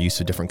leave or use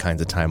of different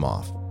kinds of time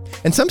off.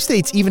 And some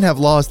states even have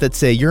laws that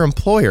say your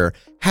employer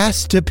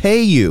has to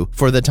pay you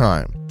for the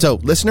time.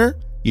 So, listener,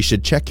 you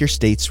should check your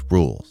state's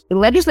rules.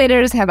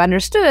 Legislators have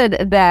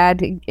understood that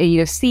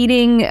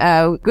seating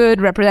good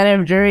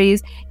representative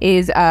juries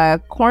is a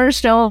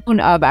cornerstone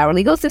of our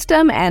legal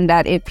system, and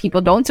that if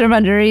people don't serve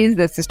on juries,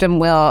 the system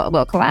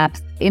will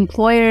collapse.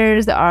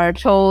 Employers are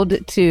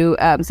told to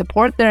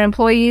support their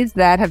employees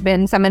that have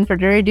been summoned for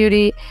jury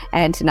duty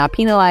and to not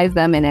penalize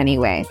them in any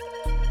way.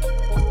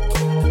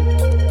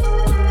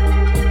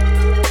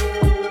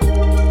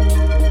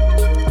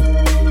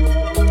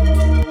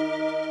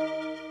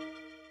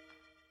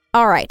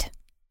 All right,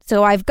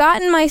 so I've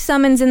gotten my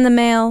summons in the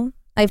mail.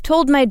 I've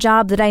told my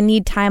job that I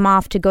need time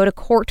off to go to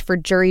court for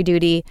jury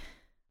duty.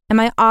 Am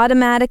I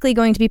automatically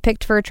going to be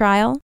picked for a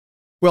trial?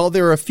 Well,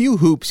 there are a few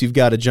hoops you've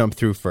got to jump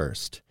through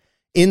first.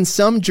 In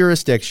some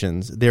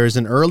jurisdictions, there is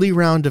an early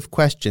round of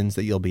questions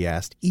that you'll be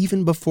asked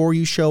even before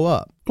you show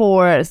up.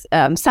 For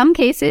some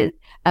cases,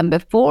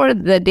 before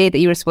the date that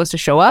you were supposed to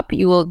show up,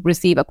 you will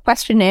receive a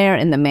questionnaire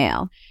in the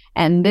mail.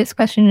 And this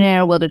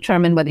questionnaire will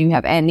determine whether you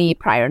have any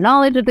prior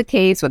knowledge of the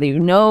case, whether you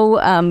know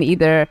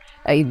either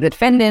the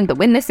defendant, the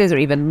witnesses, or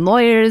even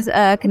lawyers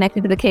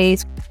connected to the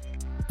case.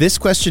 This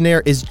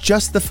questionnaire is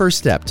just the first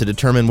step to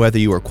determine whether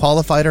you are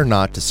qualified or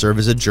not to serve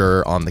as a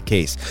juror on the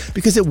case,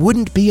 because it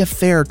wouldn't be a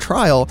fair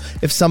trial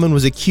if someone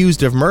was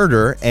accused of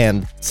murder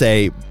and,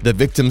 say, the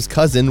victim's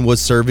cousin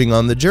was serving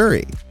on the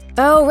jury.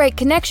 Oh, right,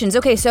 connections.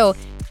 Okay, so,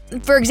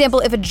 for example,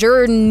 if a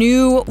juror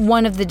knew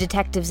one of the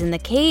detectives in the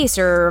case,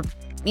 or,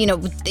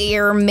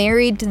 they're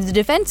married to the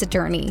defense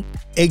attorney.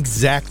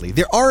 Exactly.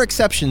 There are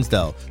exceptions,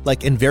 though,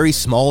 like in very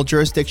small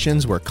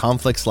jurisdictions where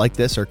conflicts like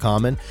this are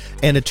common,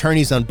 and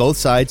attorneys on both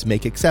sides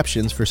make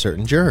exceptions for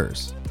certain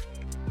jurors.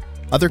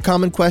 Other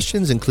common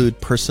questions include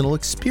personal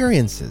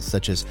experiences,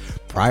 such as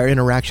prior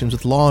interactions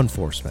with law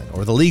enforcement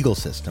or the legal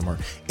system, or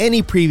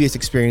any previous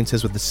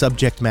experiences with the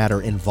subject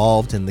matter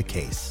involved in the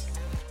case.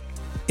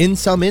 In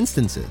some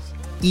instances,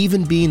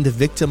 even being the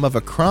victim of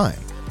a crime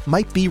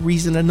might be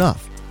reason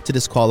enough to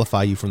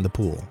disqualify you from the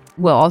pool.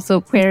 We'll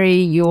also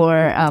query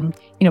your,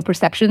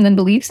 perceptions and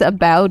beliefs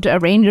about a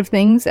range of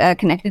things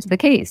connected to the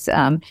case,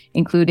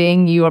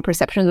 including your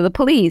perceptions of the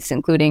police,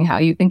 including how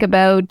you think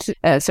about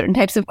certain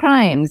types of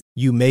crimes.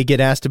 You may get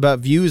asked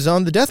about views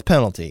on the death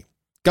penalty,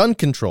 gun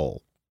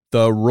control,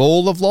 the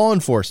role of law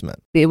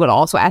enforcement. They would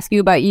also ask you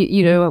about,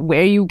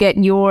 where you get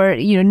your,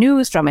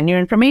 news from and your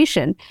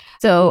information.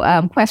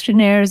 So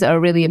questionnaires are a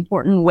really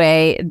important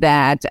way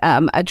that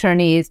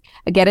attorneys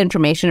get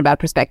information about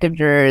prospective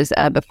jurors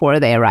before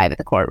they arrive at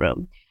the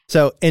courtroom.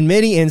 So in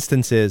many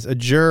instances, a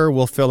juror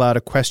will fill out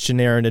a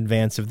questionnaire in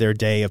advance of their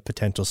day of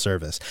potential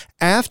service.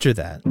 After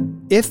that,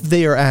 if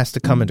they are asked to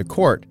come into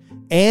court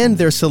and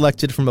they're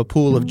selected from a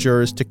pool of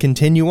jurors to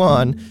continue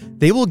on,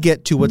 they will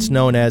get to what's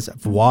known as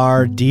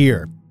voir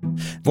dire.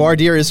 Voir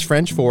dire is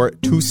French for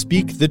to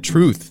speak the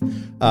truth.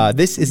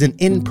 This is an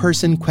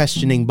in-person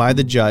questioning by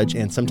the judge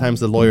and sometimes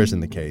the lawyers in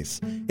the case.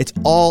 It's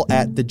all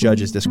at the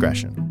judge's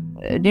discretion.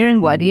 During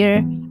voir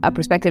dire, a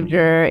prospective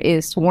juror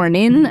is sworn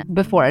in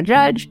before a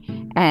judge,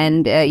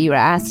 and you are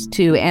asked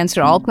to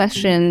answer all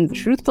questions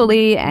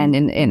truthfully and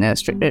in a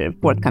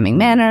forthcoming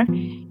manner.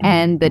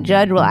 And the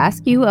judge will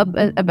ask you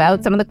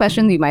about some of the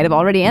questions. You might have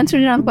already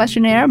answered it on the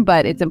questionnaire,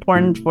 but it's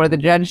important for the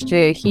judge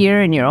to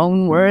hear in your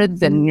own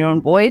words and in your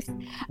own voice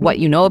what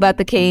you know about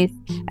the case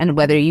and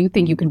whether you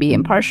think you can be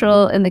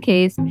impartial in the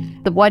case.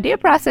 The voir dire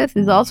process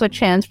is also a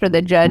chance for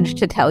the judge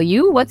to tell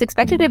you what's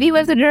expected of you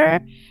as a juror,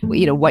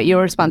 what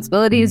your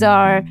responsibilities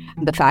are,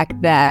 the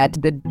fact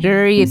that the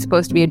jury is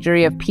supposed to be a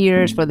jury of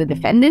peers for the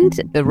defendant.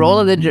 The role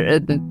of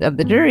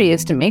the jury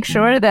is to make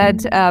sure that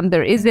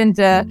there isn't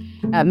a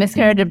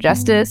miscarriage of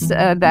justice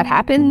that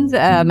happens,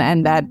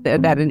 and that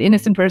an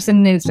innocent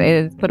person is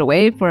put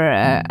away for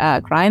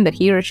a crime that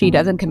he or she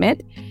doesn't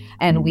commit.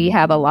 And we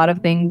have a lot of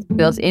things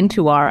built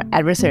into our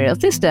adversarial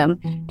system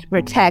to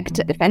protect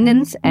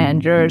defendants,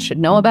 and jurors should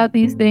know about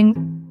these things.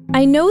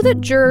 I know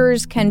that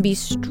jurors can be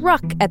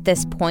struck at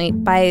this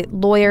point by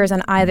lawyers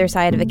on either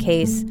side of a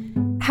case.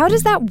 How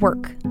does that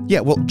work? Yeah,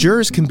 well,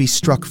 jurors can be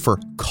struck for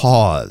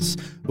cause,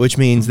 which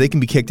means they can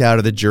be kicked out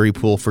of the jury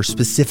pool for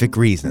specific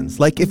reasons.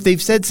 Like if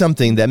they've said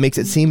something that makes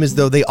it seem as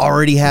though they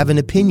already have an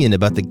opinion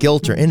about the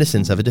guilt or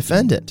innocence of a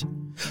defendant.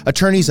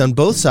 Attorneys on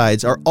both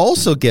sides are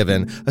also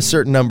given a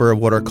certain number of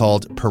what are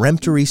called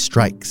peremptory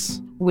strikes,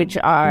 which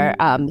are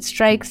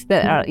strikes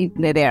that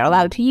they are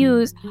allowed to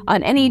use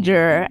on any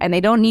juror, and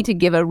they don't need to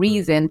give a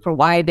reason for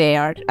why they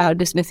are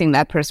dismissing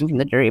that person from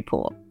the jury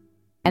pool.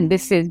 And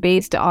this is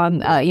based on,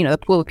 the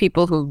pool of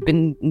people who've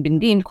been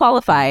deemed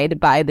qualified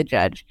by the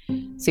judge.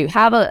 So you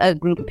have a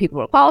group of people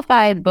who are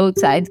qualified. Both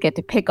sides get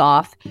to pick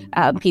off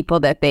people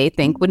that they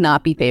think would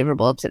not be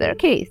favorable to their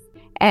case.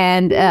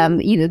 And,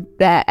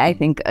 that I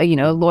think,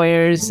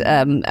 lawyers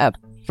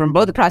from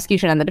both the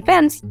prosecution and the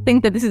defense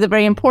think that this is a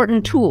very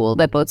important tool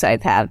that both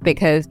sides have,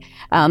 because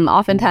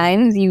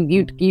oftentimes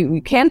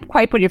you can't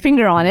quite put your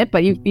finger on it,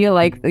 but you feel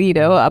like,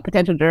 a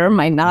potential juror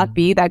might not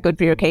be that good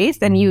for your case,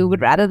 and you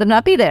would rather them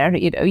not be there,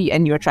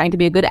 and you're trying to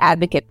be a good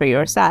advocate for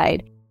your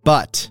side.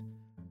 But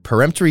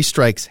peremptory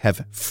strikes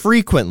have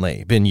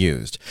frequently been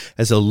used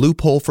as a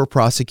loophole for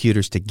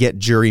prosecutors to get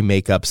jury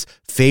makeups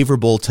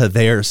favorable to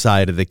their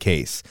side of the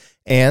case,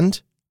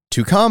 and,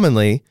 too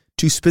commonly,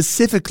 to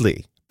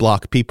specifically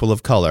block people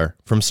of color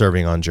from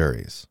serving on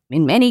juries.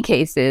 In many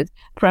cases,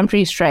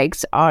 peremptory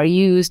strikes are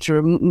used to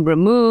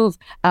remove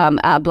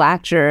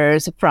black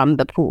jurors from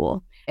the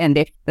pool. And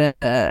if the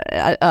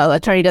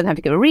attorney doesn't have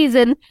to give a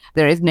reason,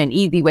 there isn't an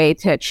easy way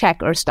to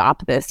check or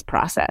stop this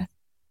process.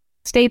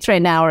 States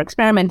right now are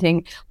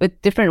experimenting with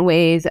different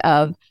ways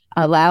of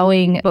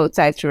allowing both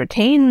sides to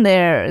retain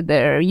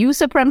their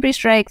use of peremptory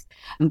strikes,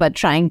 but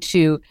trying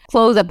to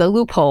close up the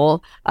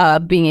loophole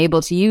of being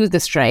able to use the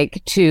strike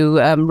to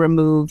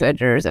remove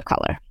jurors of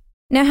color.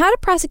 Now, how do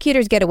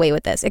prosecutors get away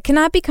with this? It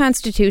cannot be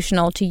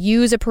constitutional to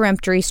use a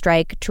peremptory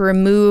strike to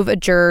remove a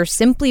juror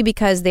simply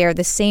because they are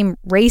the same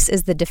race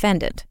as the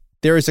defendant.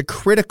 There is a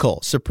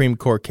critical Supreme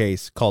Court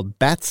case called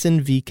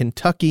Batson v.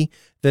 Kentucky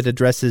that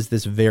addresses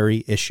this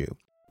very issue.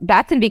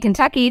 Batson v.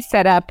 Kentucky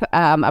set up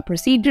a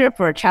procedure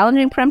for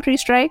challenging peremptory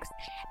strikes,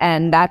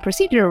 and that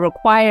procedure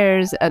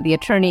requires the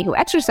attorney who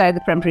exercised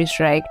the peremptory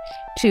strike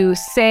to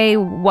say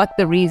what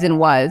the reason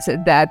was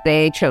that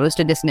they chose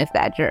to dismiss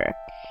that juror.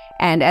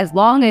 And as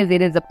long as it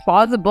is a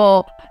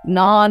plausible,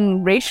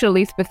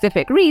 non-racially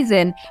specific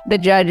reason, the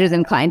judge is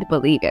inclined to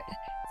believe it.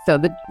 So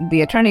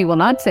the attorney will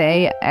not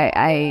say,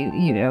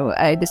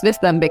 I dismissed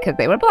them because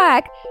they were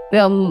black.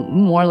 They'll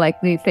more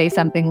likely say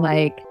something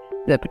like,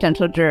 the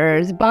potential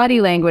juror's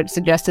body language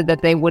suggested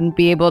that they wouldn't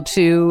be able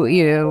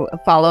to,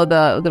 follow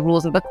the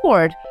rules of the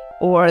court.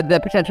 Or the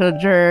potential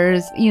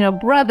juror's,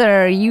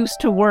 brother used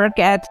to work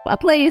at a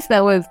place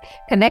that was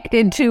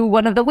connected to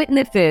one of the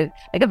witnesses.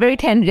 Like a very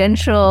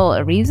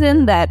tangential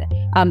reason that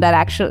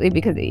actually,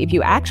 because if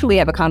you actually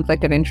have a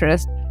conflict of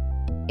interest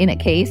in a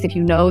case, if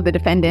you know the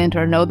defendant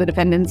or know the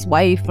defendant's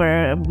wife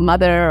or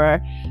mother,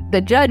 or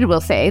the judge will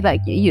say,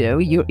 like,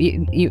 you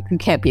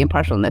can't be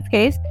impartial in this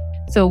case.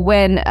 So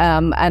when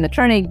an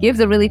attorney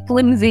gives a really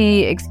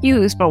flimsy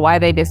excuse for why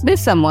they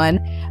dismiss someone,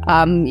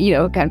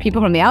 kind of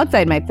people from the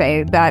outside might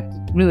say that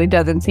really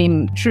doesn't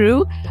seem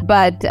true.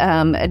 But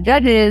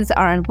judges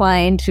are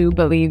inclined to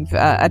believe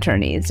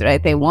attorneys,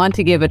 right? They want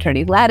to give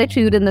attorneys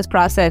latitude in this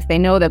process. They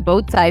know that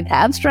both sides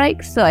have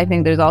strikes. So I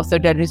think there's also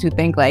judges who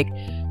think like,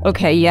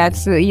 okay,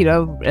 yes,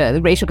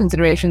 racial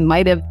considerations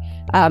might have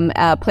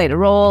played a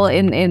role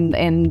in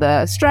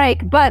the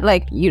strike, but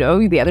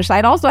the other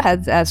side also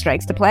has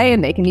strikes to play,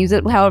 and they can use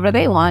it however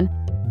they want.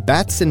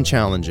 Batson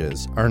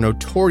challenges are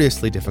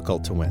notoriously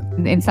difficult to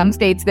win. In some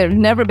states, there's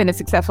never been a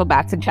successful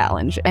Batson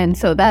challenge. And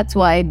so that's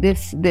why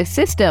this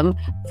system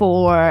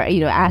for,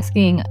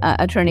 asking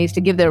attorneys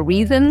to give their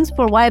reasons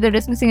for why they're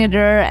dismissing a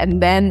juror,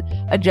 and then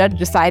a judge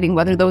deciding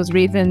whether those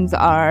reasons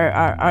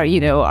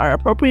are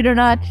appropriate or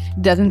not,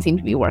 doesn't seem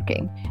to be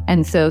working.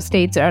 And so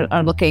states are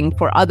looking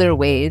for other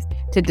ways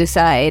to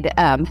decide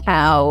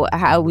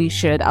how we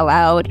should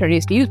allow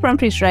attorneys to use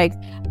peremptory strikes,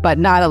 but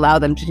not allow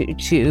them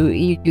to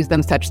use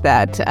them such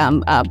that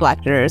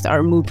black jurors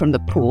are removed from the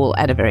pool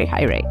at a very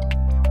high rate.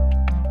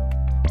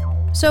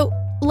 So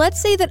let's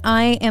say that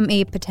I am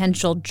a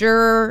potential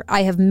juror.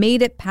 I have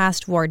made it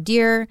past voir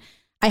dire.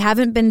 I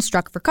haven't been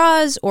struck for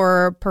cause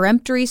or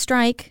peremptory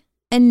strike,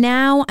 and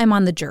now I'm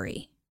on the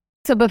jury.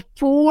 So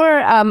before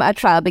a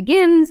trial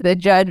begins, the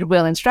judge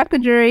will instruct the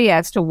jury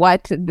as to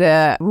what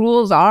the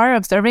rules are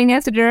of serving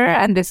as a juror.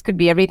 And this could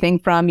be everything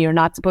from you're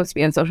not supposed to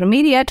be on social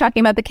media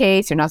talking about the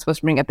case. You're not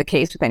supposed to bring up the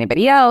case with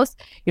anybody else.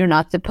 You're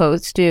not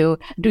supposed to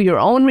do your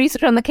own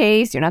research on the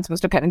case. You're not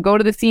supposed to kind of go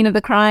to the scene of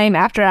the crime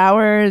after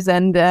hours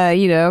and,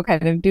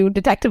 kind of do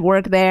detective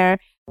work there.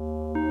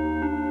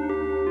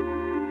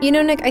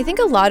 Nick, I think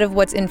a lot of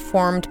what's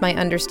informed my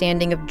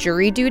understanding of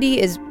jury duty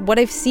is what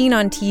I've seen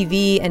on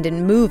TV and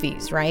in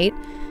movies, right?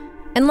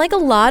 And like a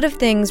lot of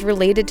things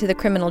related to the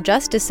criminal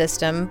justice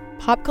system,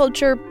 pop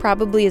culture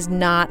probably is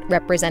not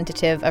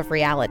representative of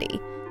reality.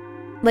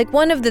 Like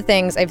one of the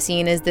things I've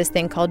seen is this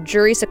thing called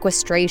jury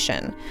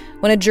sequestration,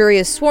 when a jury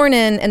is sworn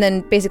in and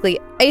then basically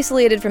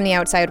isolated from the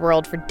outside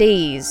world for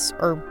days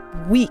or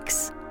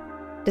weeks.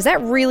 Does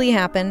that really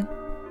happen?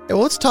 Well,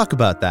 let's talk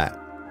about that.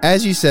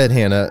 As you said,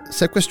 Hannah,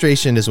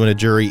 sequestration is when a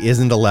jury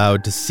isn't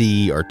allowed to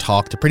see or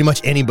talk to pretty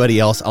much anybody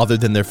else other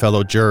than their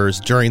fellow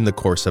jurors during the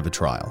course of a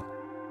trial.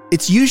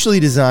 It's usually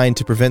designed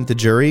to prevent the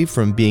jury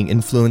from being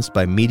influenced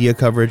by media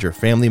coverage or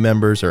family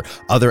members or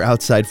other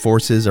outside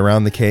forces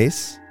around the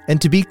case. And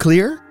to be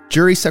clear,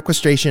 jury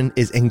sequestration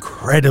is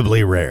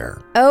incredibly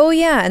rare. Oh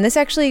yeah, and this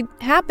actually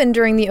happened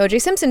during the O.J.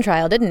 Simpson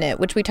trial, didn't it?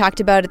 Which we talked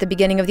about at the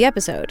beginning of the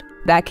episode.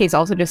 That case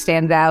also just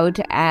stands out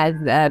as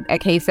a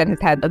case that has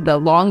had the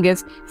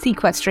longest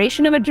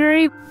sequestration of a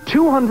jury.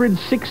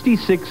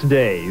 266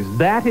 days.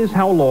 That is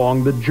how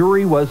long the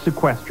jury was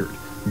sequestered.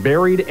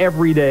 Buried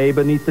every day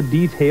beneath the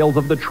details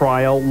of the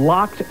trial,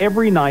 locked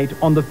every night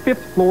on the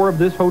 5th floor of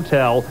this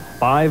hotel,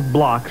 5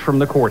 blocks from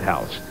the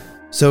courthouse.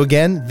 So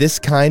again, this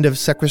kind of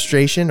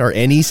sequestration, or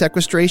any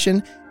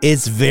sequestration,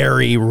 is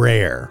very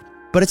rare.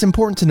 But it's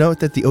important to note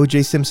that the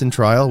O.J. Simpson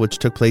trial, which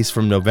took place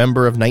from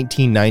November of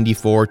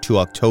 1994 to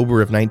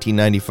October of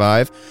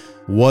 1995,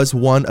 was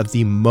one of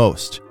the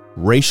most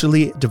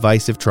racially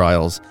divisive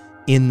trials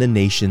in the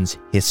nation's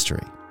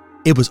history.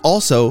 It was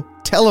also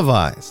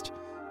televised.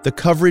 The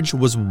coverage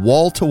was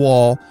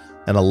wall-to-wall,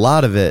 and a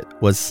lot of it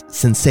was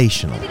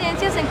sensational.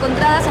 Evidencias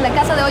encontradas en la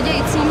casa de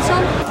O.J.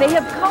 Simpson. They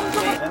have come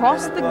from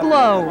across the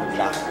globe,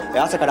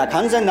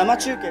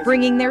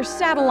 bringing their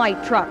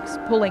satellite trucks,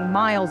 pulling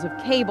miles of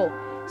cable,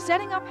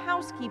 setting up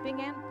housekeeping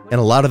and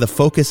a lot of the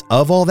focus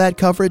of all that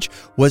coverage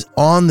was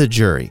on the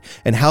jury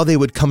and how they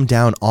would come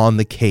down on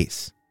the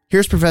case.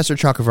 Here's Professor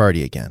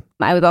Chakravartty again.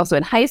 I was also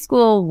in high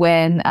school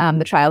when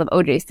the trial of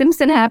O.J.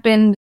 Simpson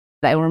happened.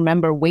 I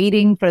remember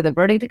waiting for the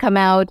verdict to come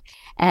out,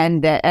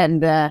 and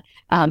the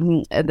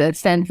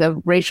sense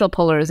of racial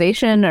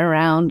polarization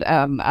around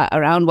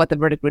what the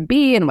verdict would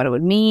be and what it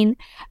would mean.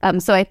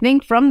 So I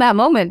think from that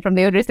moment, from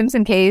the O.J.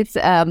 Simpson case,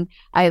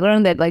 I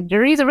learned that like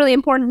juries are really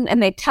important,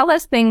 and they tell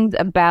us things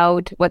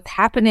about what's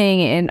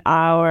happening in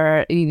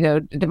our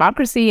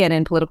democracy and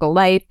in political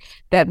life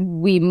that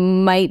we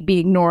might be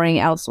ignoring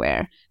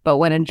elsewhere. But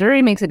when a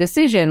jury makes a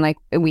decision, like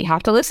we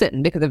have to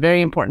listen because a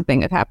very important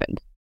thing has happened.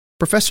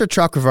 Professor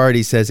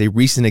Chakravarty says a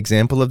recent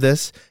example of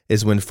this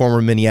is when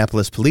former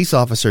Minneapolis police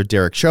officer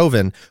Derek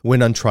Chauvin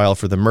went on trial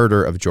for the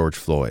murder of George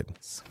Floyd.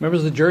 Members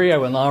of the jury, I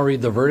will now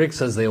read the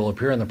verdicts as they will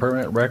appear in the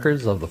permanent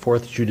records of the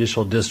 4th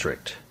Judicial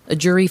District. A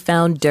jury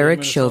found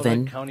Derek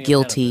Chauvin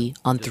guilty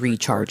on 3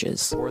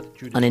 charges: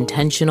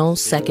 unintentional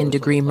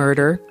second-degree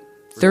murder,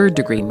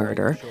 third-degree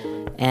murder,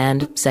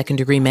 and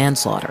second-degree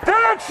manslaughter.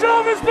 Derek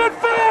Chauvin's been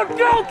found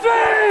guilty!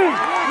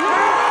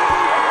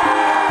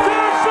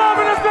 Derek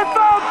Chauvin has been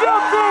found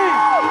guilty!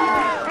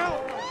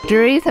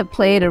 Juries have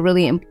played a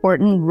really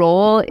important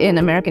role in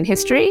American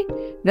history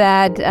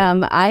that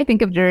I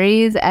think of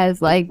juries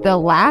as like the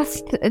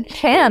last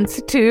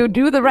chance to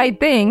do the right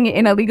thing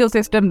in a legal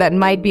system that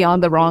might be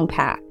on the wrong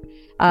path.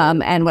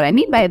 And what I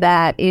mean by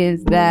that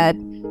is that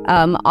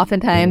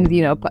oftentimes,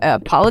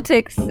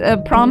 politics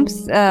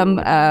prompts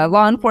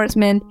law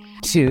enforcement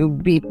to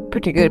be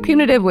particularly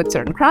punitive with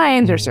certain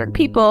crimes or certain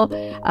people.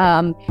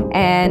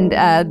 And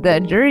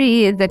the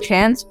jury is a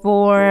chance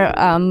for,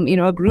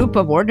 a group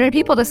of ordinary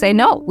people to say,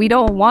 no, we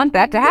don't want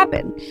that to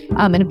happen.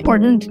 An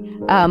important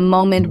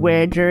moment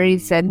where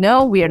juries said,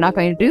 no, we are not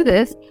going to do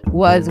this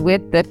was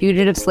with the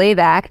Fugitive Slave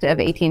Act of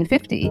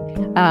 1850.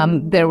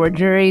 There were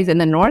juries in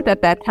the North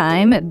at that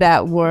time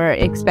that were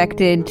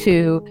expected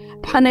to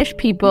punish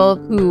people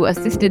who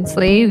assisted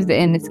slaves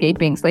in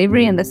escaping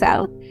slavery in the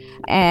South.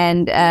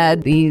 And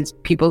these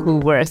people who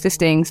were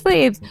assisting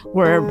slaves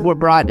were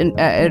brought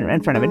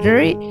in front of a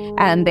jury,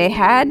 and they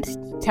had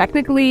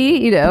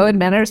technically, in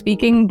manner of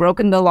speaking,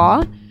 broken the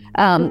law.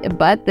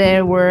 But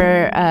there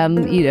were,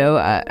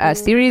 a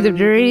series of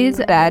juries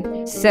that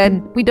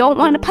said, we don't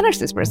want to punish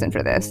this person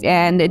for this.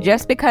 And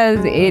just because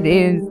it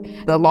is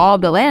the law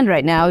of the land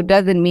right now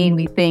doesn't mean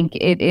we think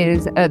it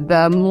is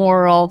the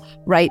moral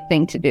right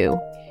thing to do.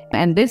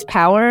 And this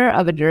power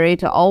of a jury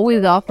to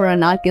always offer a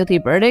not guilty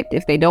verdict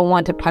if they don't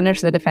want to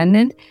punish the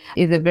defendant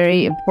is a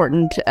very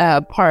important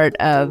part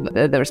of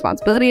the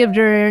responsibility of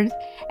jurors,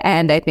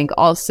 and I think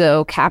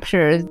also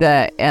captures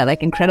the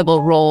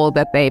incredible role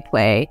that they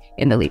play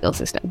in the legal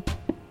system.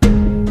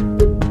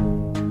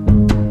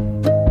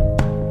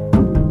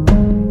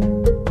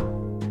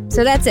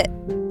 So that's it.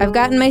 I've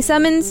gotten my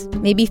summons,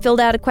 maybe filled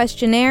out a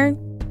questionnaire,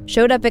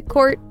 showed up at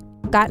court,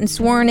 gotten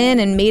sworn in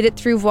and made it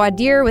through voir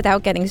dire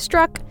without getting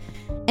struck,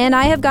 and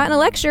I have gotten a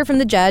lecture from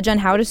the judge on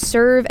how to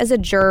serve as a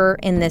juror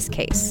in this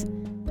case.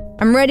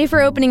 I'm ready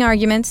for opening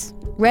arguments,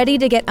 ready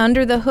to get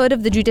under the hood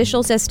of the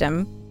judicial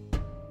system.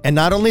 And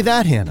not only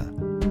that, Hannah,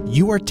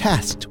 you are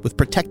tasked with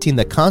protecting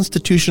the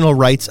constitutional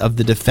rights of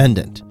the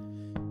defendant.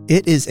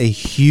 It is a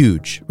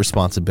huge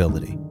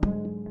responsibility,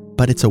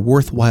 but it's a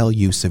worthwhile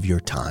use of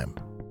your time.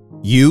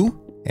 You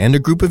and a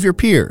group of your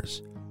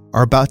peers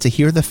are about to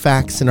hear the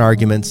facts and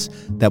arguments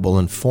that will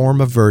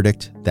inform a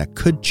verdict that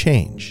could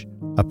change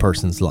a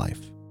person's life.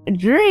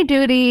 Jury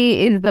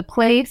duty is the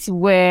place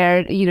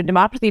where,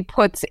 democracy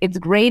puts its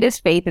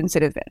greatest faith in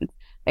citizens.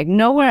 Like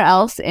nowhere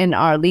else in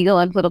our legal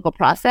and political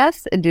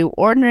process do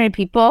ordinary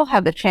people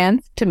have the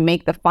chance to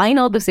make the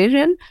final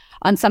decision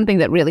on something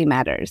that really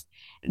matters.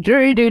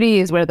 Jury duty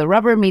is where the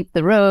rubber meets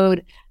the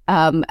road.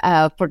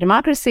 For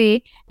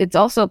democracy, it's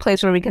also a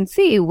place where we can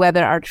see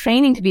whether our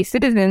training to be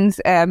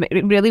citizens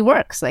it really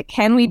works. Like,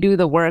 can we do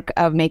the work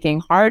of making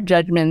hard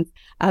judgments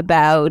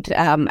about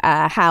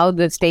how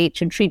the state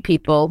should treat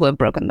people who have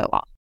broken the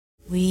law?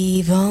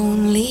 We've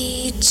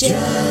only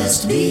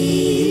just begun.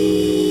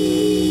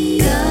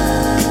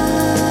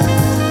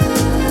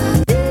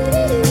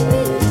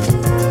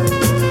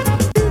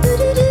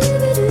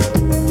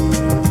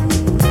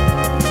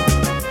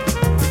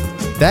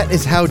 That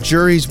is how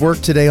juries work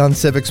today on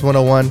Civics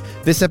 101.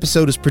 This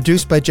episode is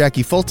produced by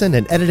Jackie Fulton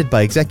and edited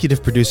by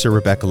executive producer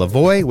Rebecca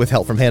Lavoie with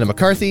help from Hannah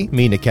McCarthy,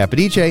 Mina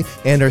Capodice,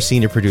 and our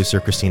senior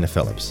producer Christina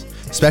Phillips.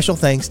 Special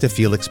thanks to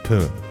Felix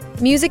Poon.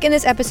 Music in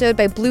this episode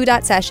by Blue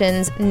Dot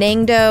Sessions,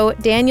 Nangdo,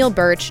 Daniel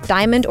Birch,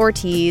 Diamond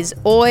Ortiz,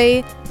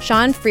 Oi,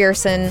 Sean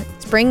Frierson,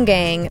 Spring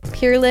Gang,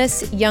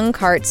 Peerless, Young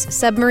Carts,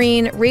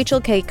 Submarine, Rachel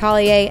K.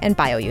 Collier, and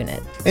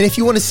BioUnit. And if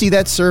you want to see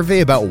that survey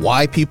about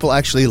why people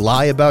actually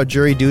lie about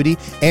jury duty,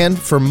 and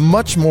for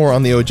much more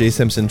on the O.J.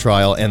 Simpson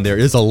trial, and there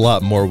is a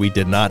lot more we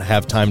did not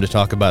have time to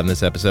talk about in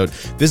this episode,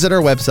 visit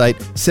our website,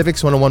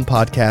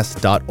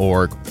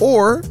 civics101podcast.org,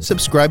 or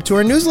subscribe to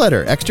our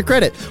newsletter, Extra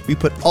Credit. We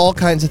put all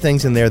kinds of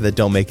things in there that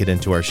don't make it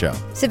into our show.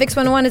 Civics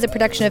 101 is a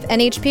production of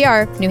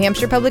NHPR, New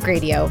Hampshire Public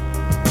Radio.